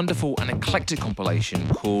a wonderful and eclectic compilation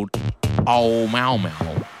called Oh Mau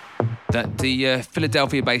Mau that the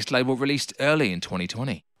Philadelphia-based label released early in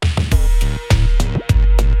 2020.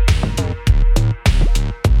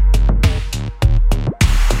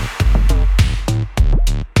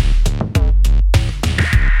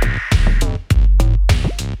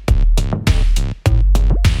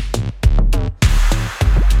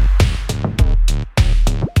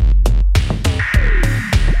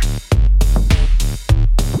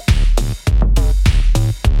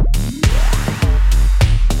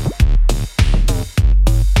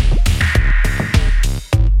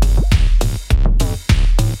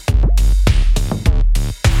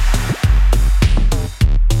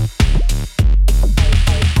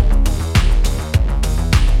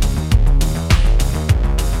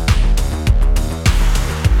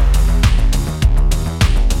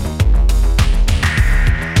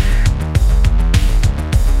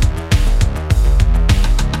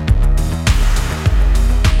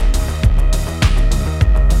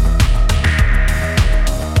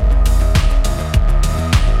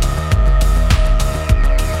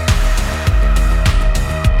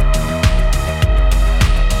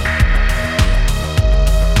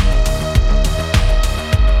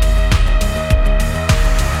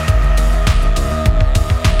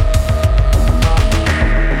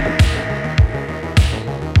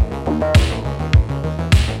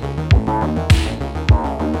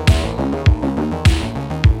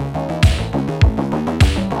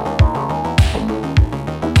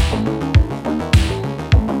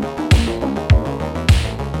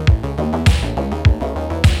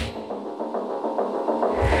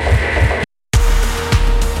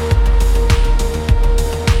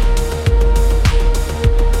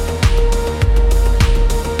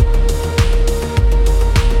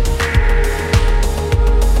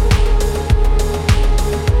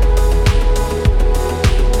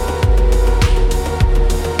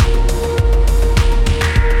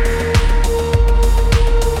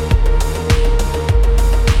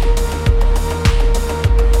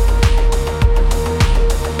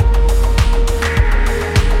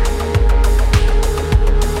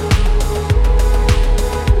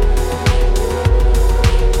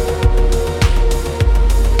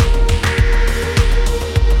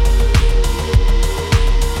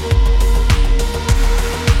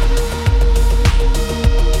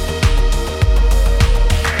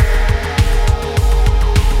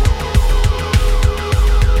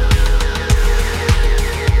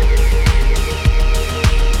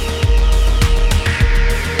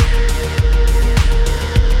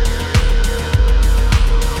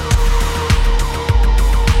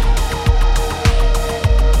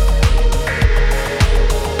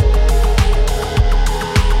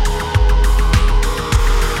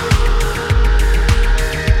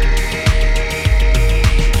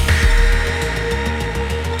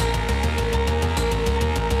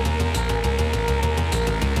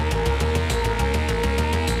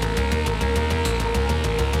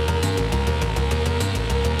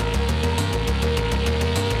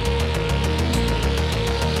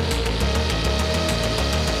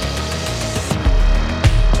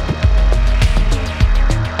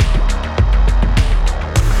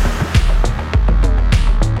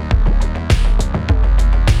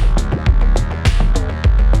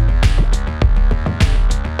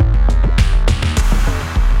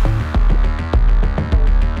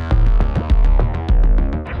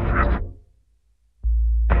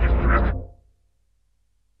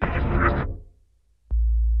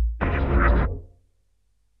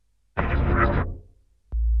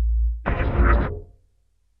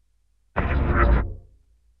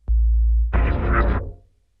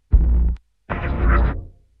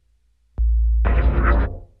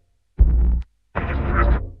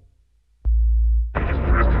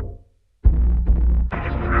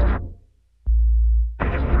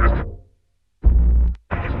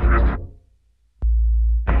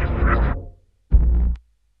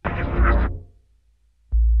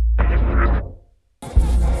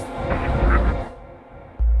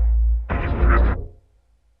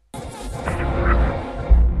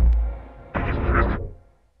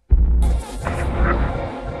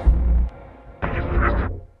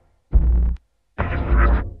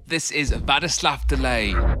 This is Vladislav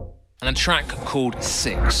Delay and a track called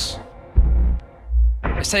 6.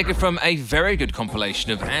 It's taken from a very good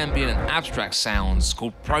compilation of ambient and abstract sounds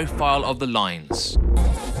called Profile of the Lines.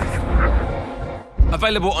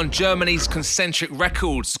 Available on Germany's Concentric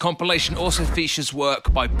Records, the compilation also features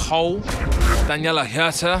work by Pole, Daniela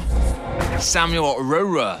Herter, Samuel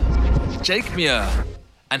Aurora, Jake Muir,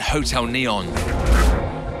 and Hotel Neon.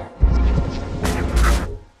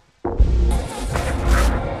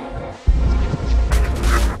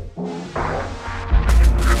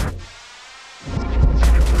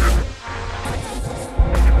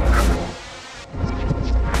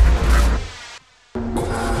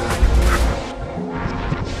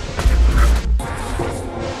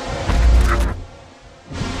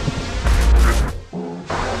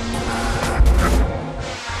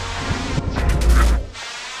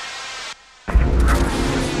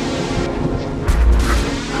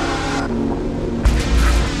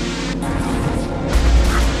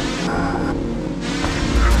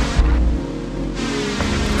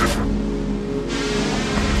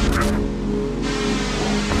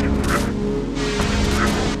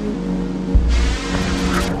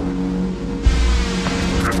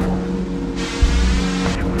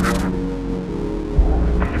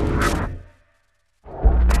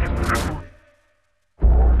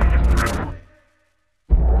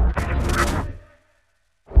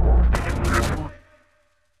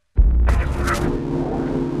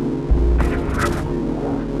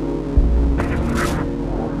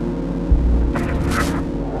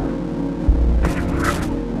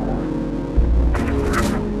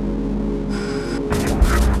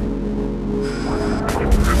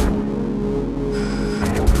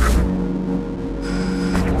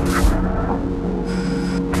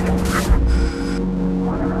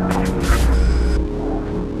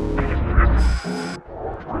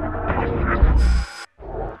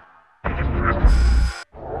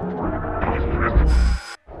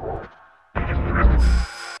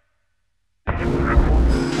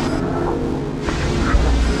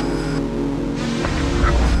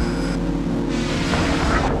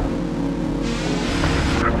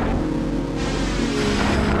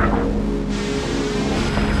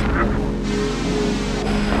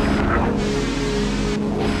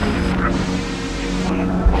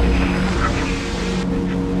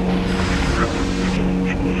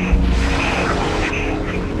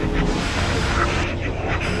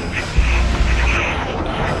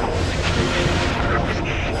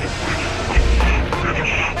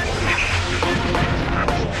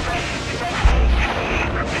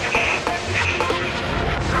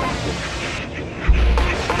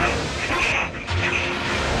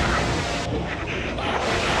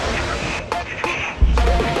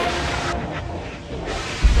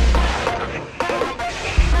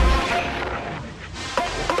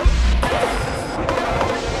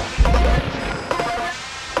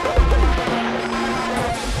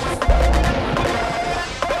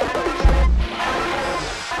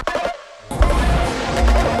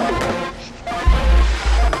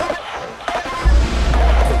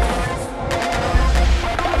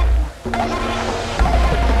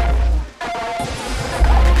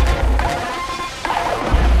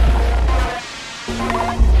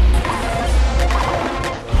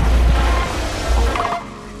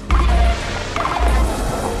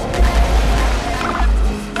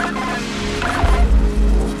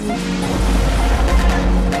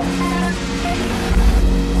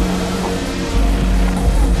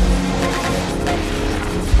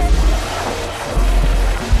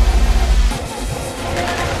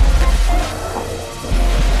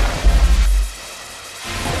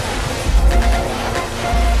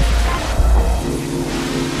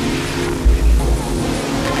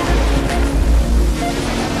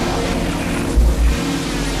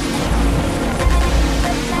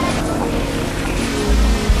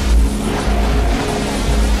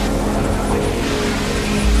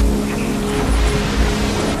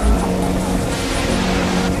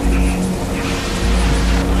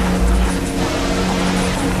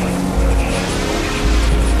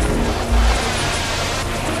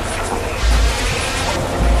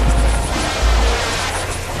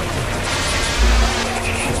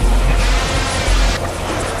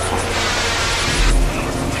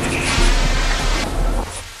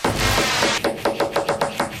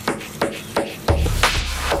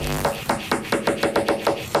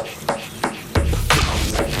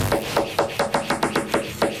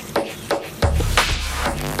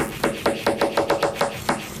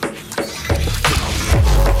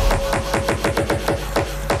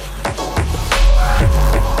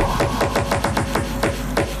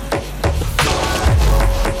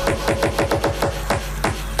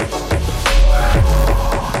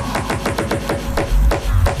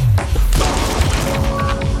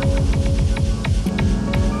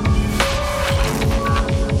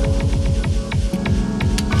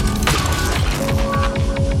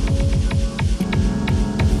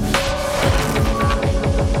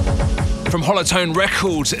 Monotone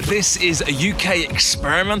Records. This is a UK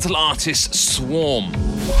experimental artist, Swarm,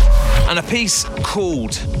 and a piece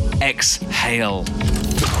called Exhale.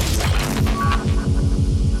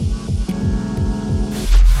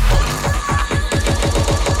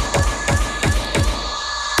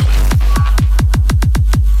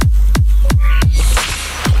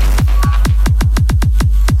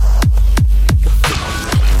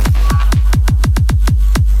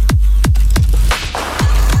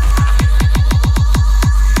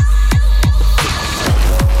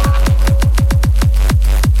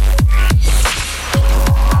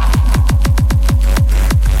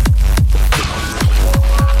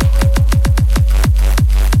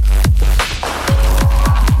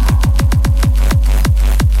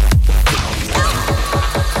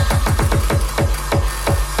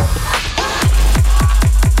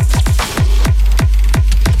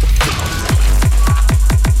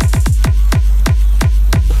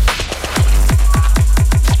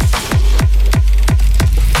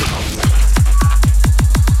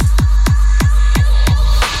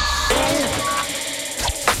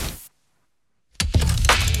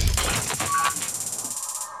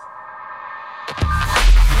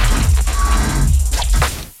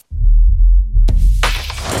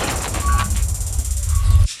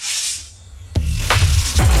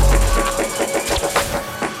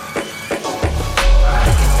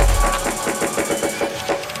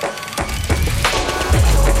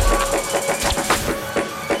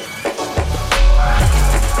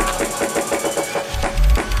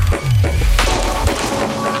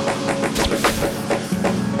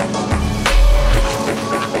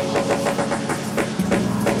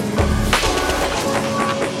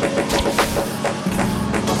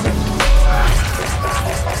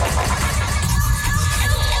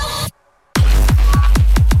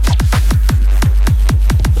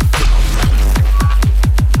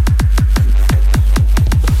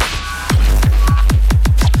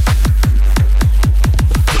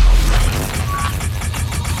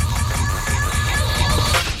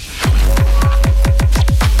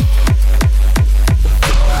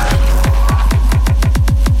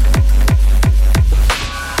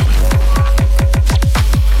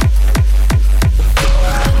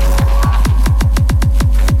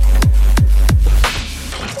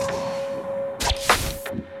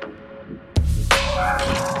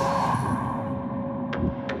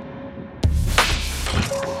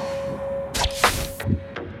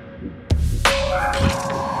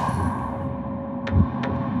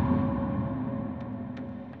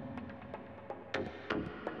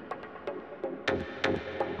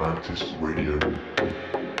 Mantis Radio.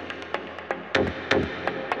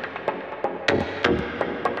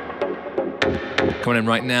 Coming in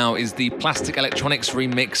right now is the Plastic Electronics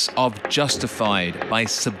remix of Justified by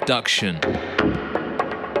Subduction.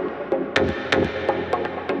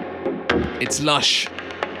 It's lush,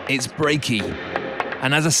 it's breaky,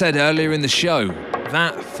 and as I said earlier in the show,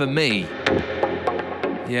 that for me,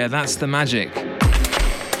 yeah, that's the magic.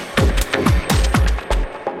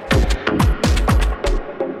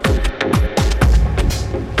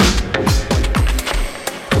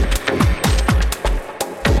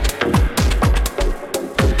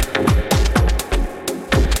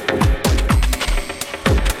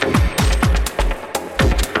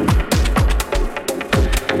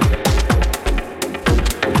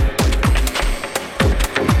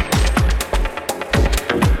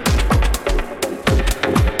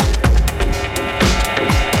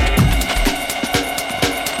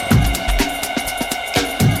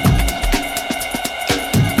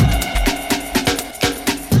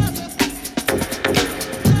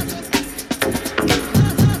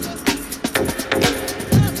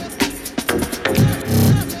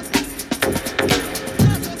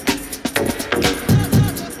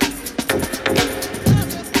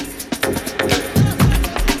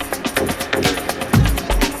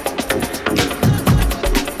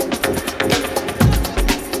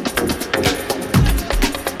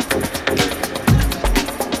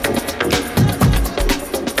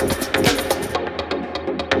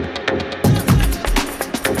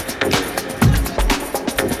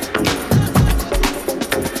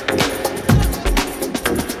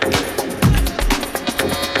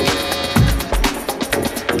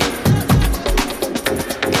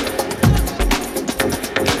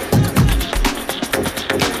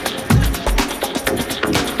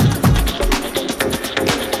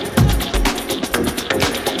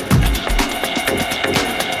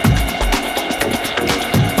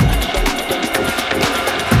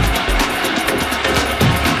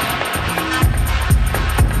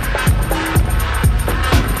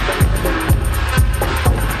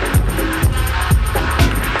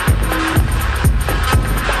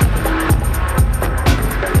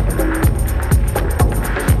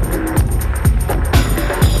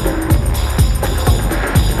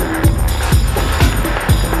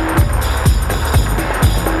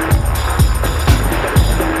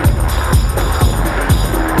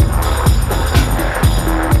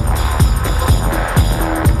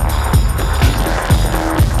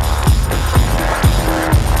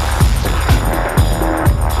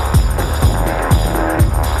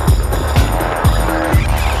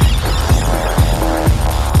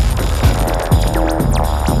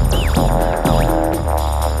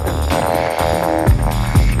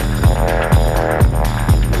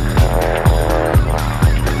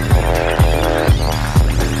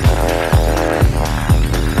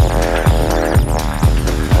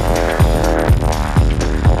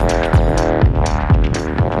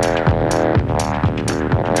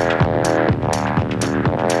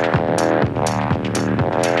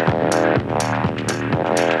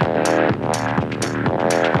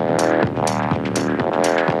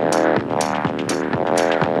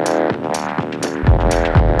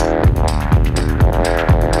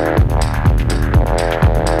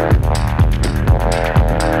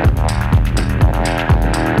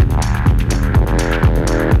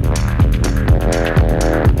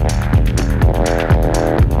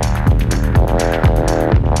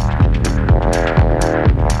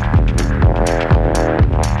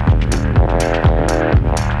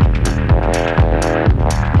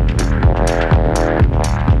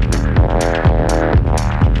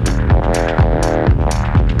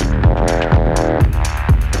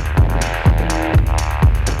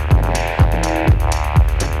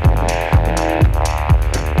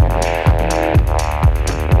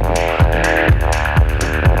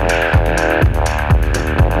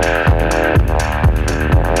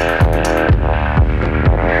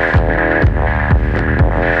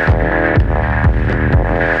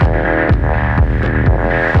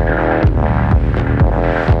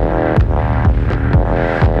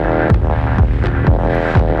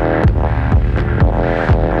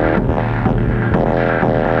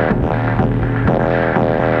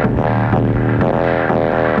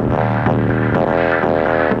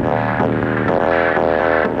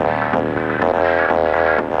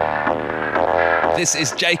 This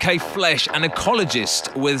is JK Flesh, an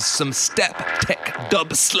ecologist with some step tech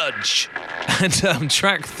dub sludge. And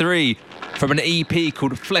track 3 from an EP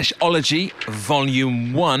called Fleshology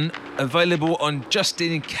Volume 1, available on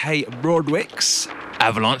Justin K. Broadwick's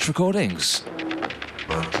Avalanche Recordings.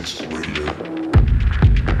 Mantis Radio.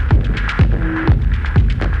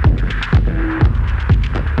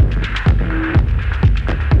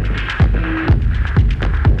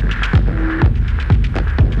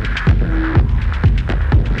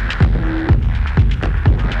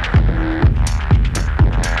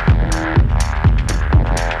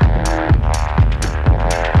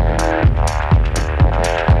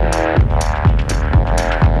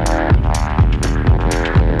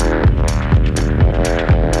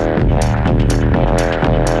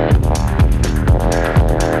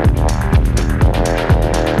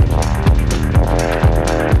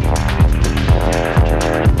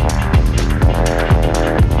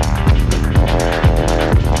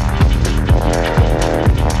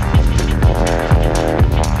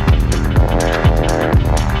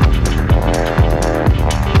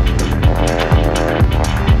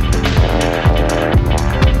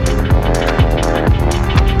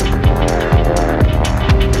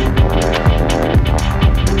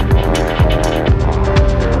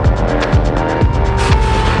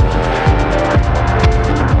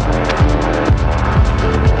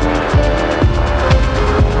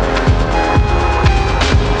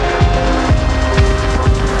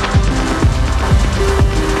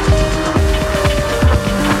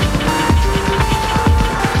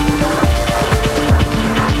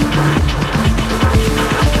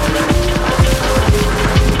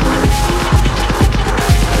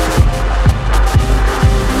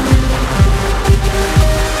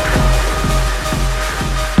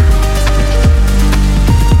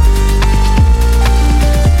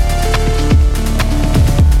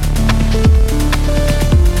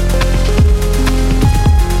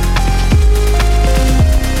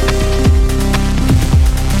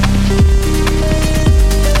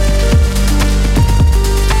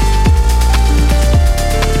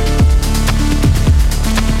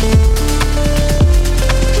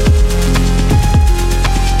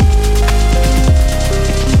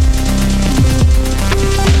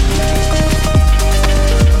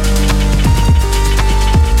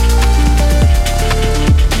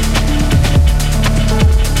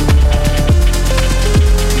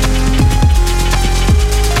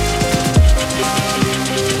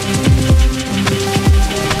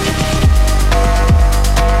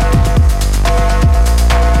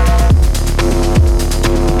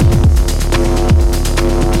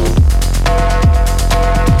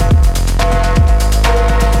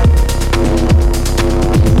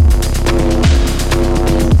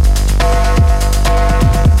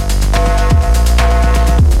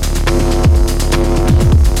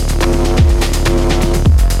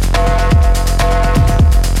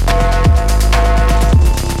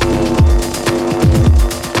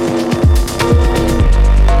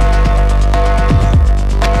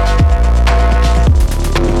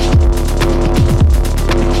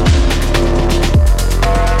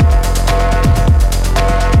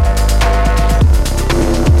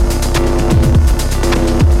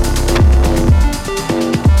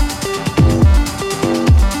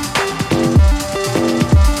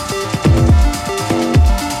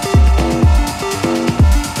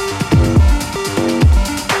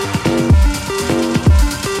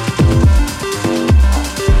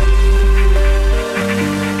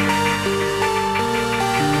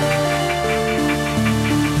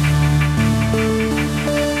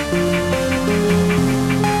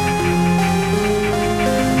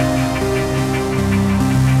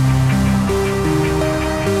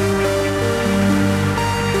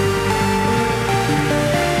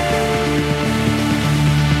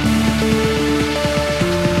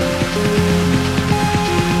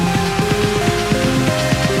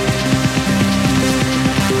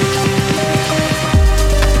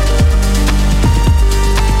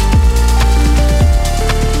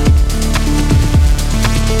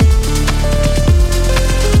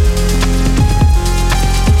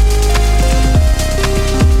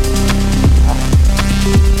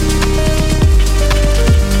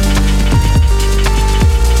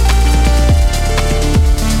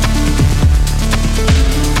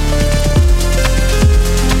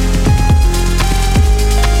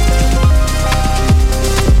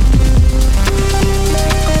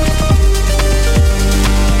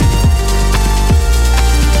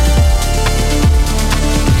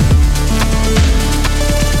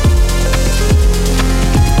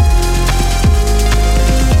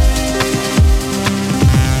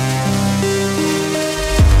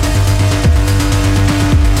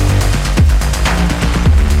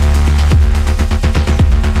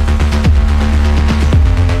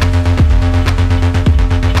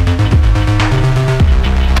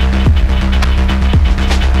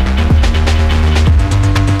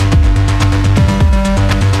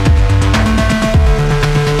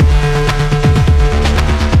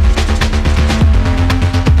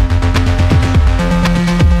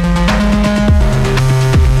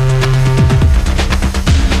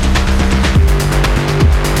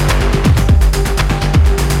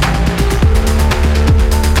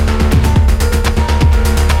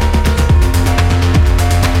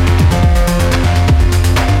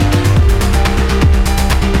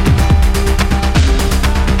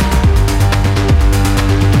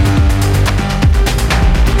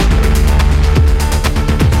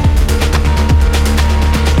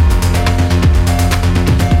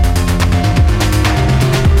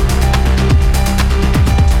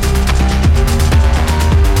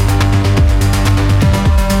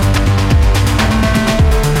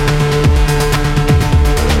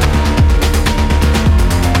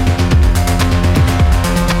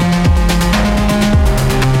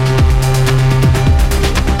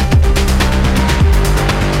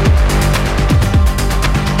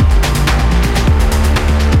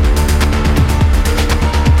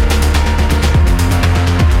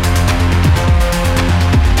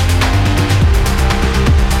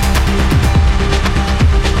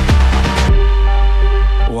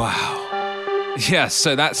 Yeah,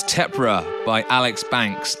 so that's Tepra by Alex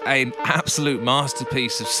Banks, an absolute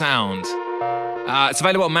masterpiece of sound. It's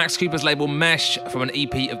available on Max Cooper's label Mesh from an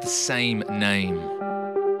EP of the same name.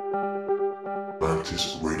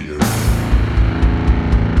 Mantis Radio.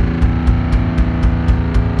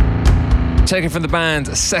 Taken from the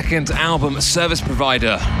band's second album, Service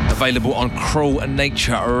Provider, available on Cruel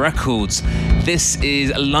Nature Records. This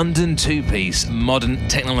is London two-piece Modern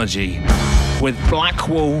Technology with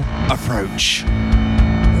Blackwall Approach.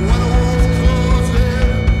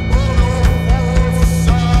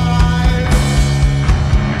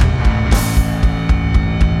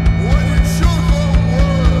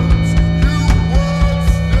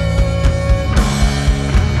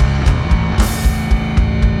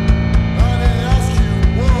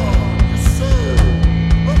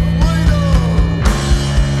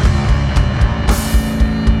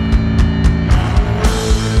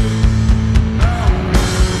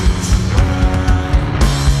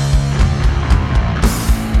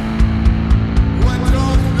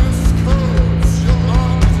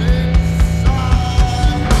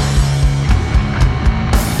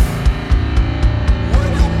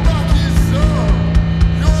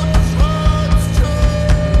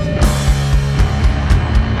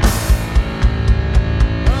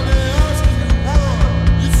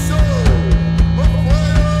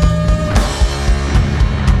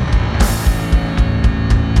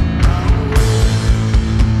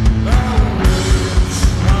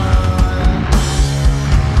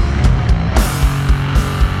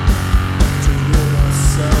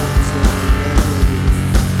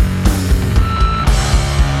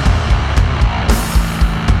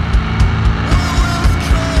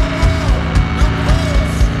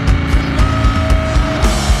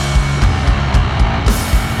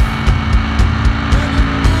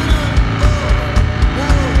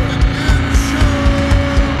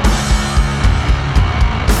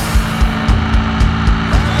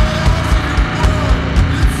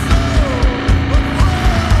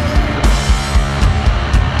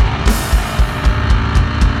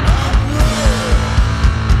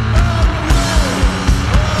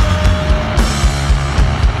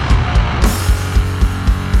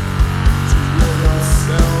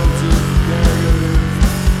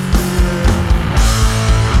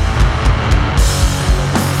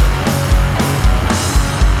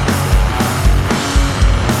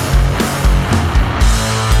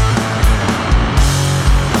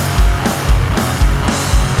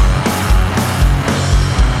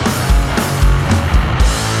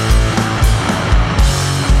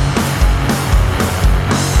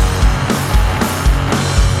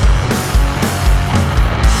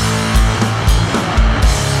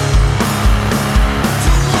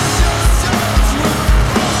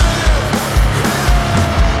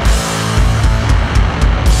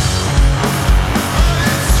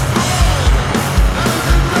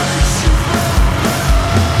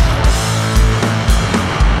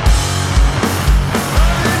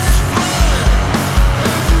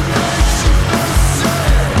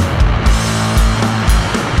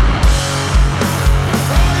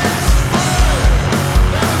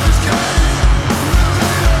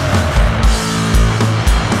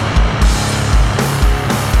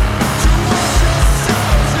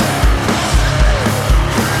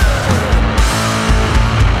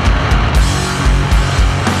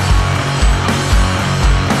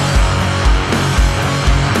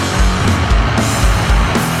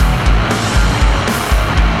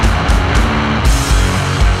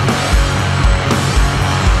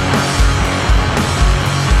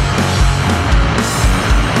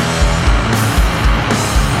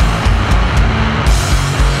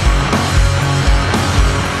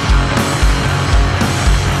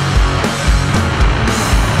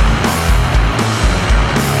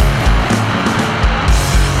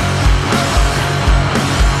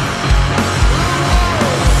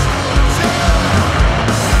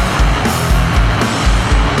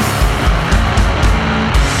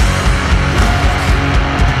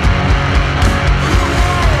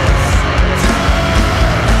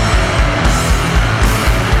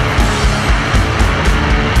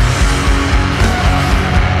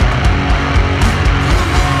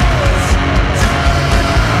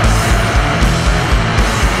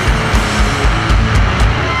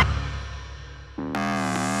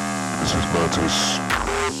 Mantis.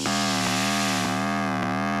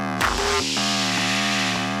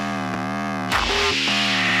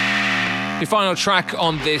 The final track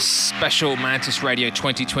on this special Mantis Radio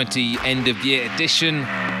 2020 end of year edition.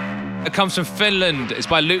 It comes from Finland. It's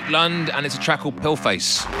by Luke Lund and it's a track called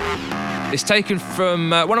Pillface. It's taken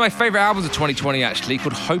from one of my favourite albums of 2020 actually,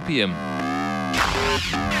 called Hopium.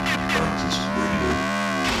 Mantis Radio.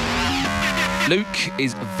 Luke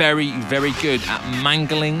is very, very good at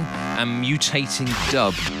mangling and mutating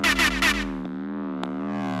dub.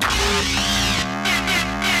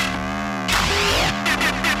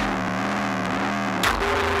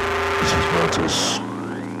 This is Mantis.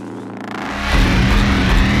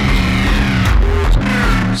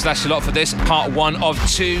 So that's a lot for this, part 1 of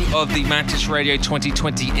 2 of the Mantis Radio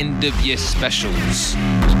 2020 End of Year specials.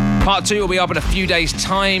 Part 2 will be up in a few days'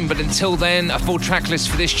 time, but until then, a full track list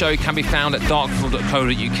for this show can be found at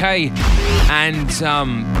darkfloor.co.uk. And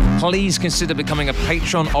please consider becoming a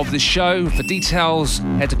patron of the show. For details,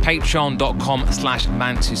 head to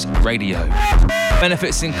patreon.com/mantisradio.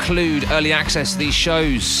 Benefits include early access to these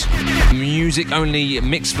shows, music-only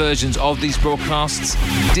mixed versions of these broadcasts,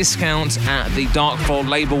 discounts at the Dark Floor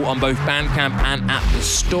label on both Bandcamp and at the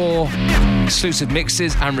store, exclusive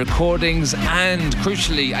mixes and recordings, and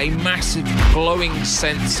crucially, a massive glowing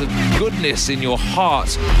sense of goodness in your heart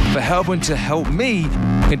for helping to help me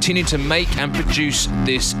continue to make and produce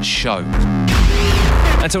this show.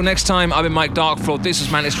 Until next time, I've been Mike Darkfloor. This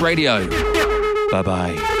is Mantis Radio.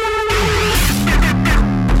 Bye-bye.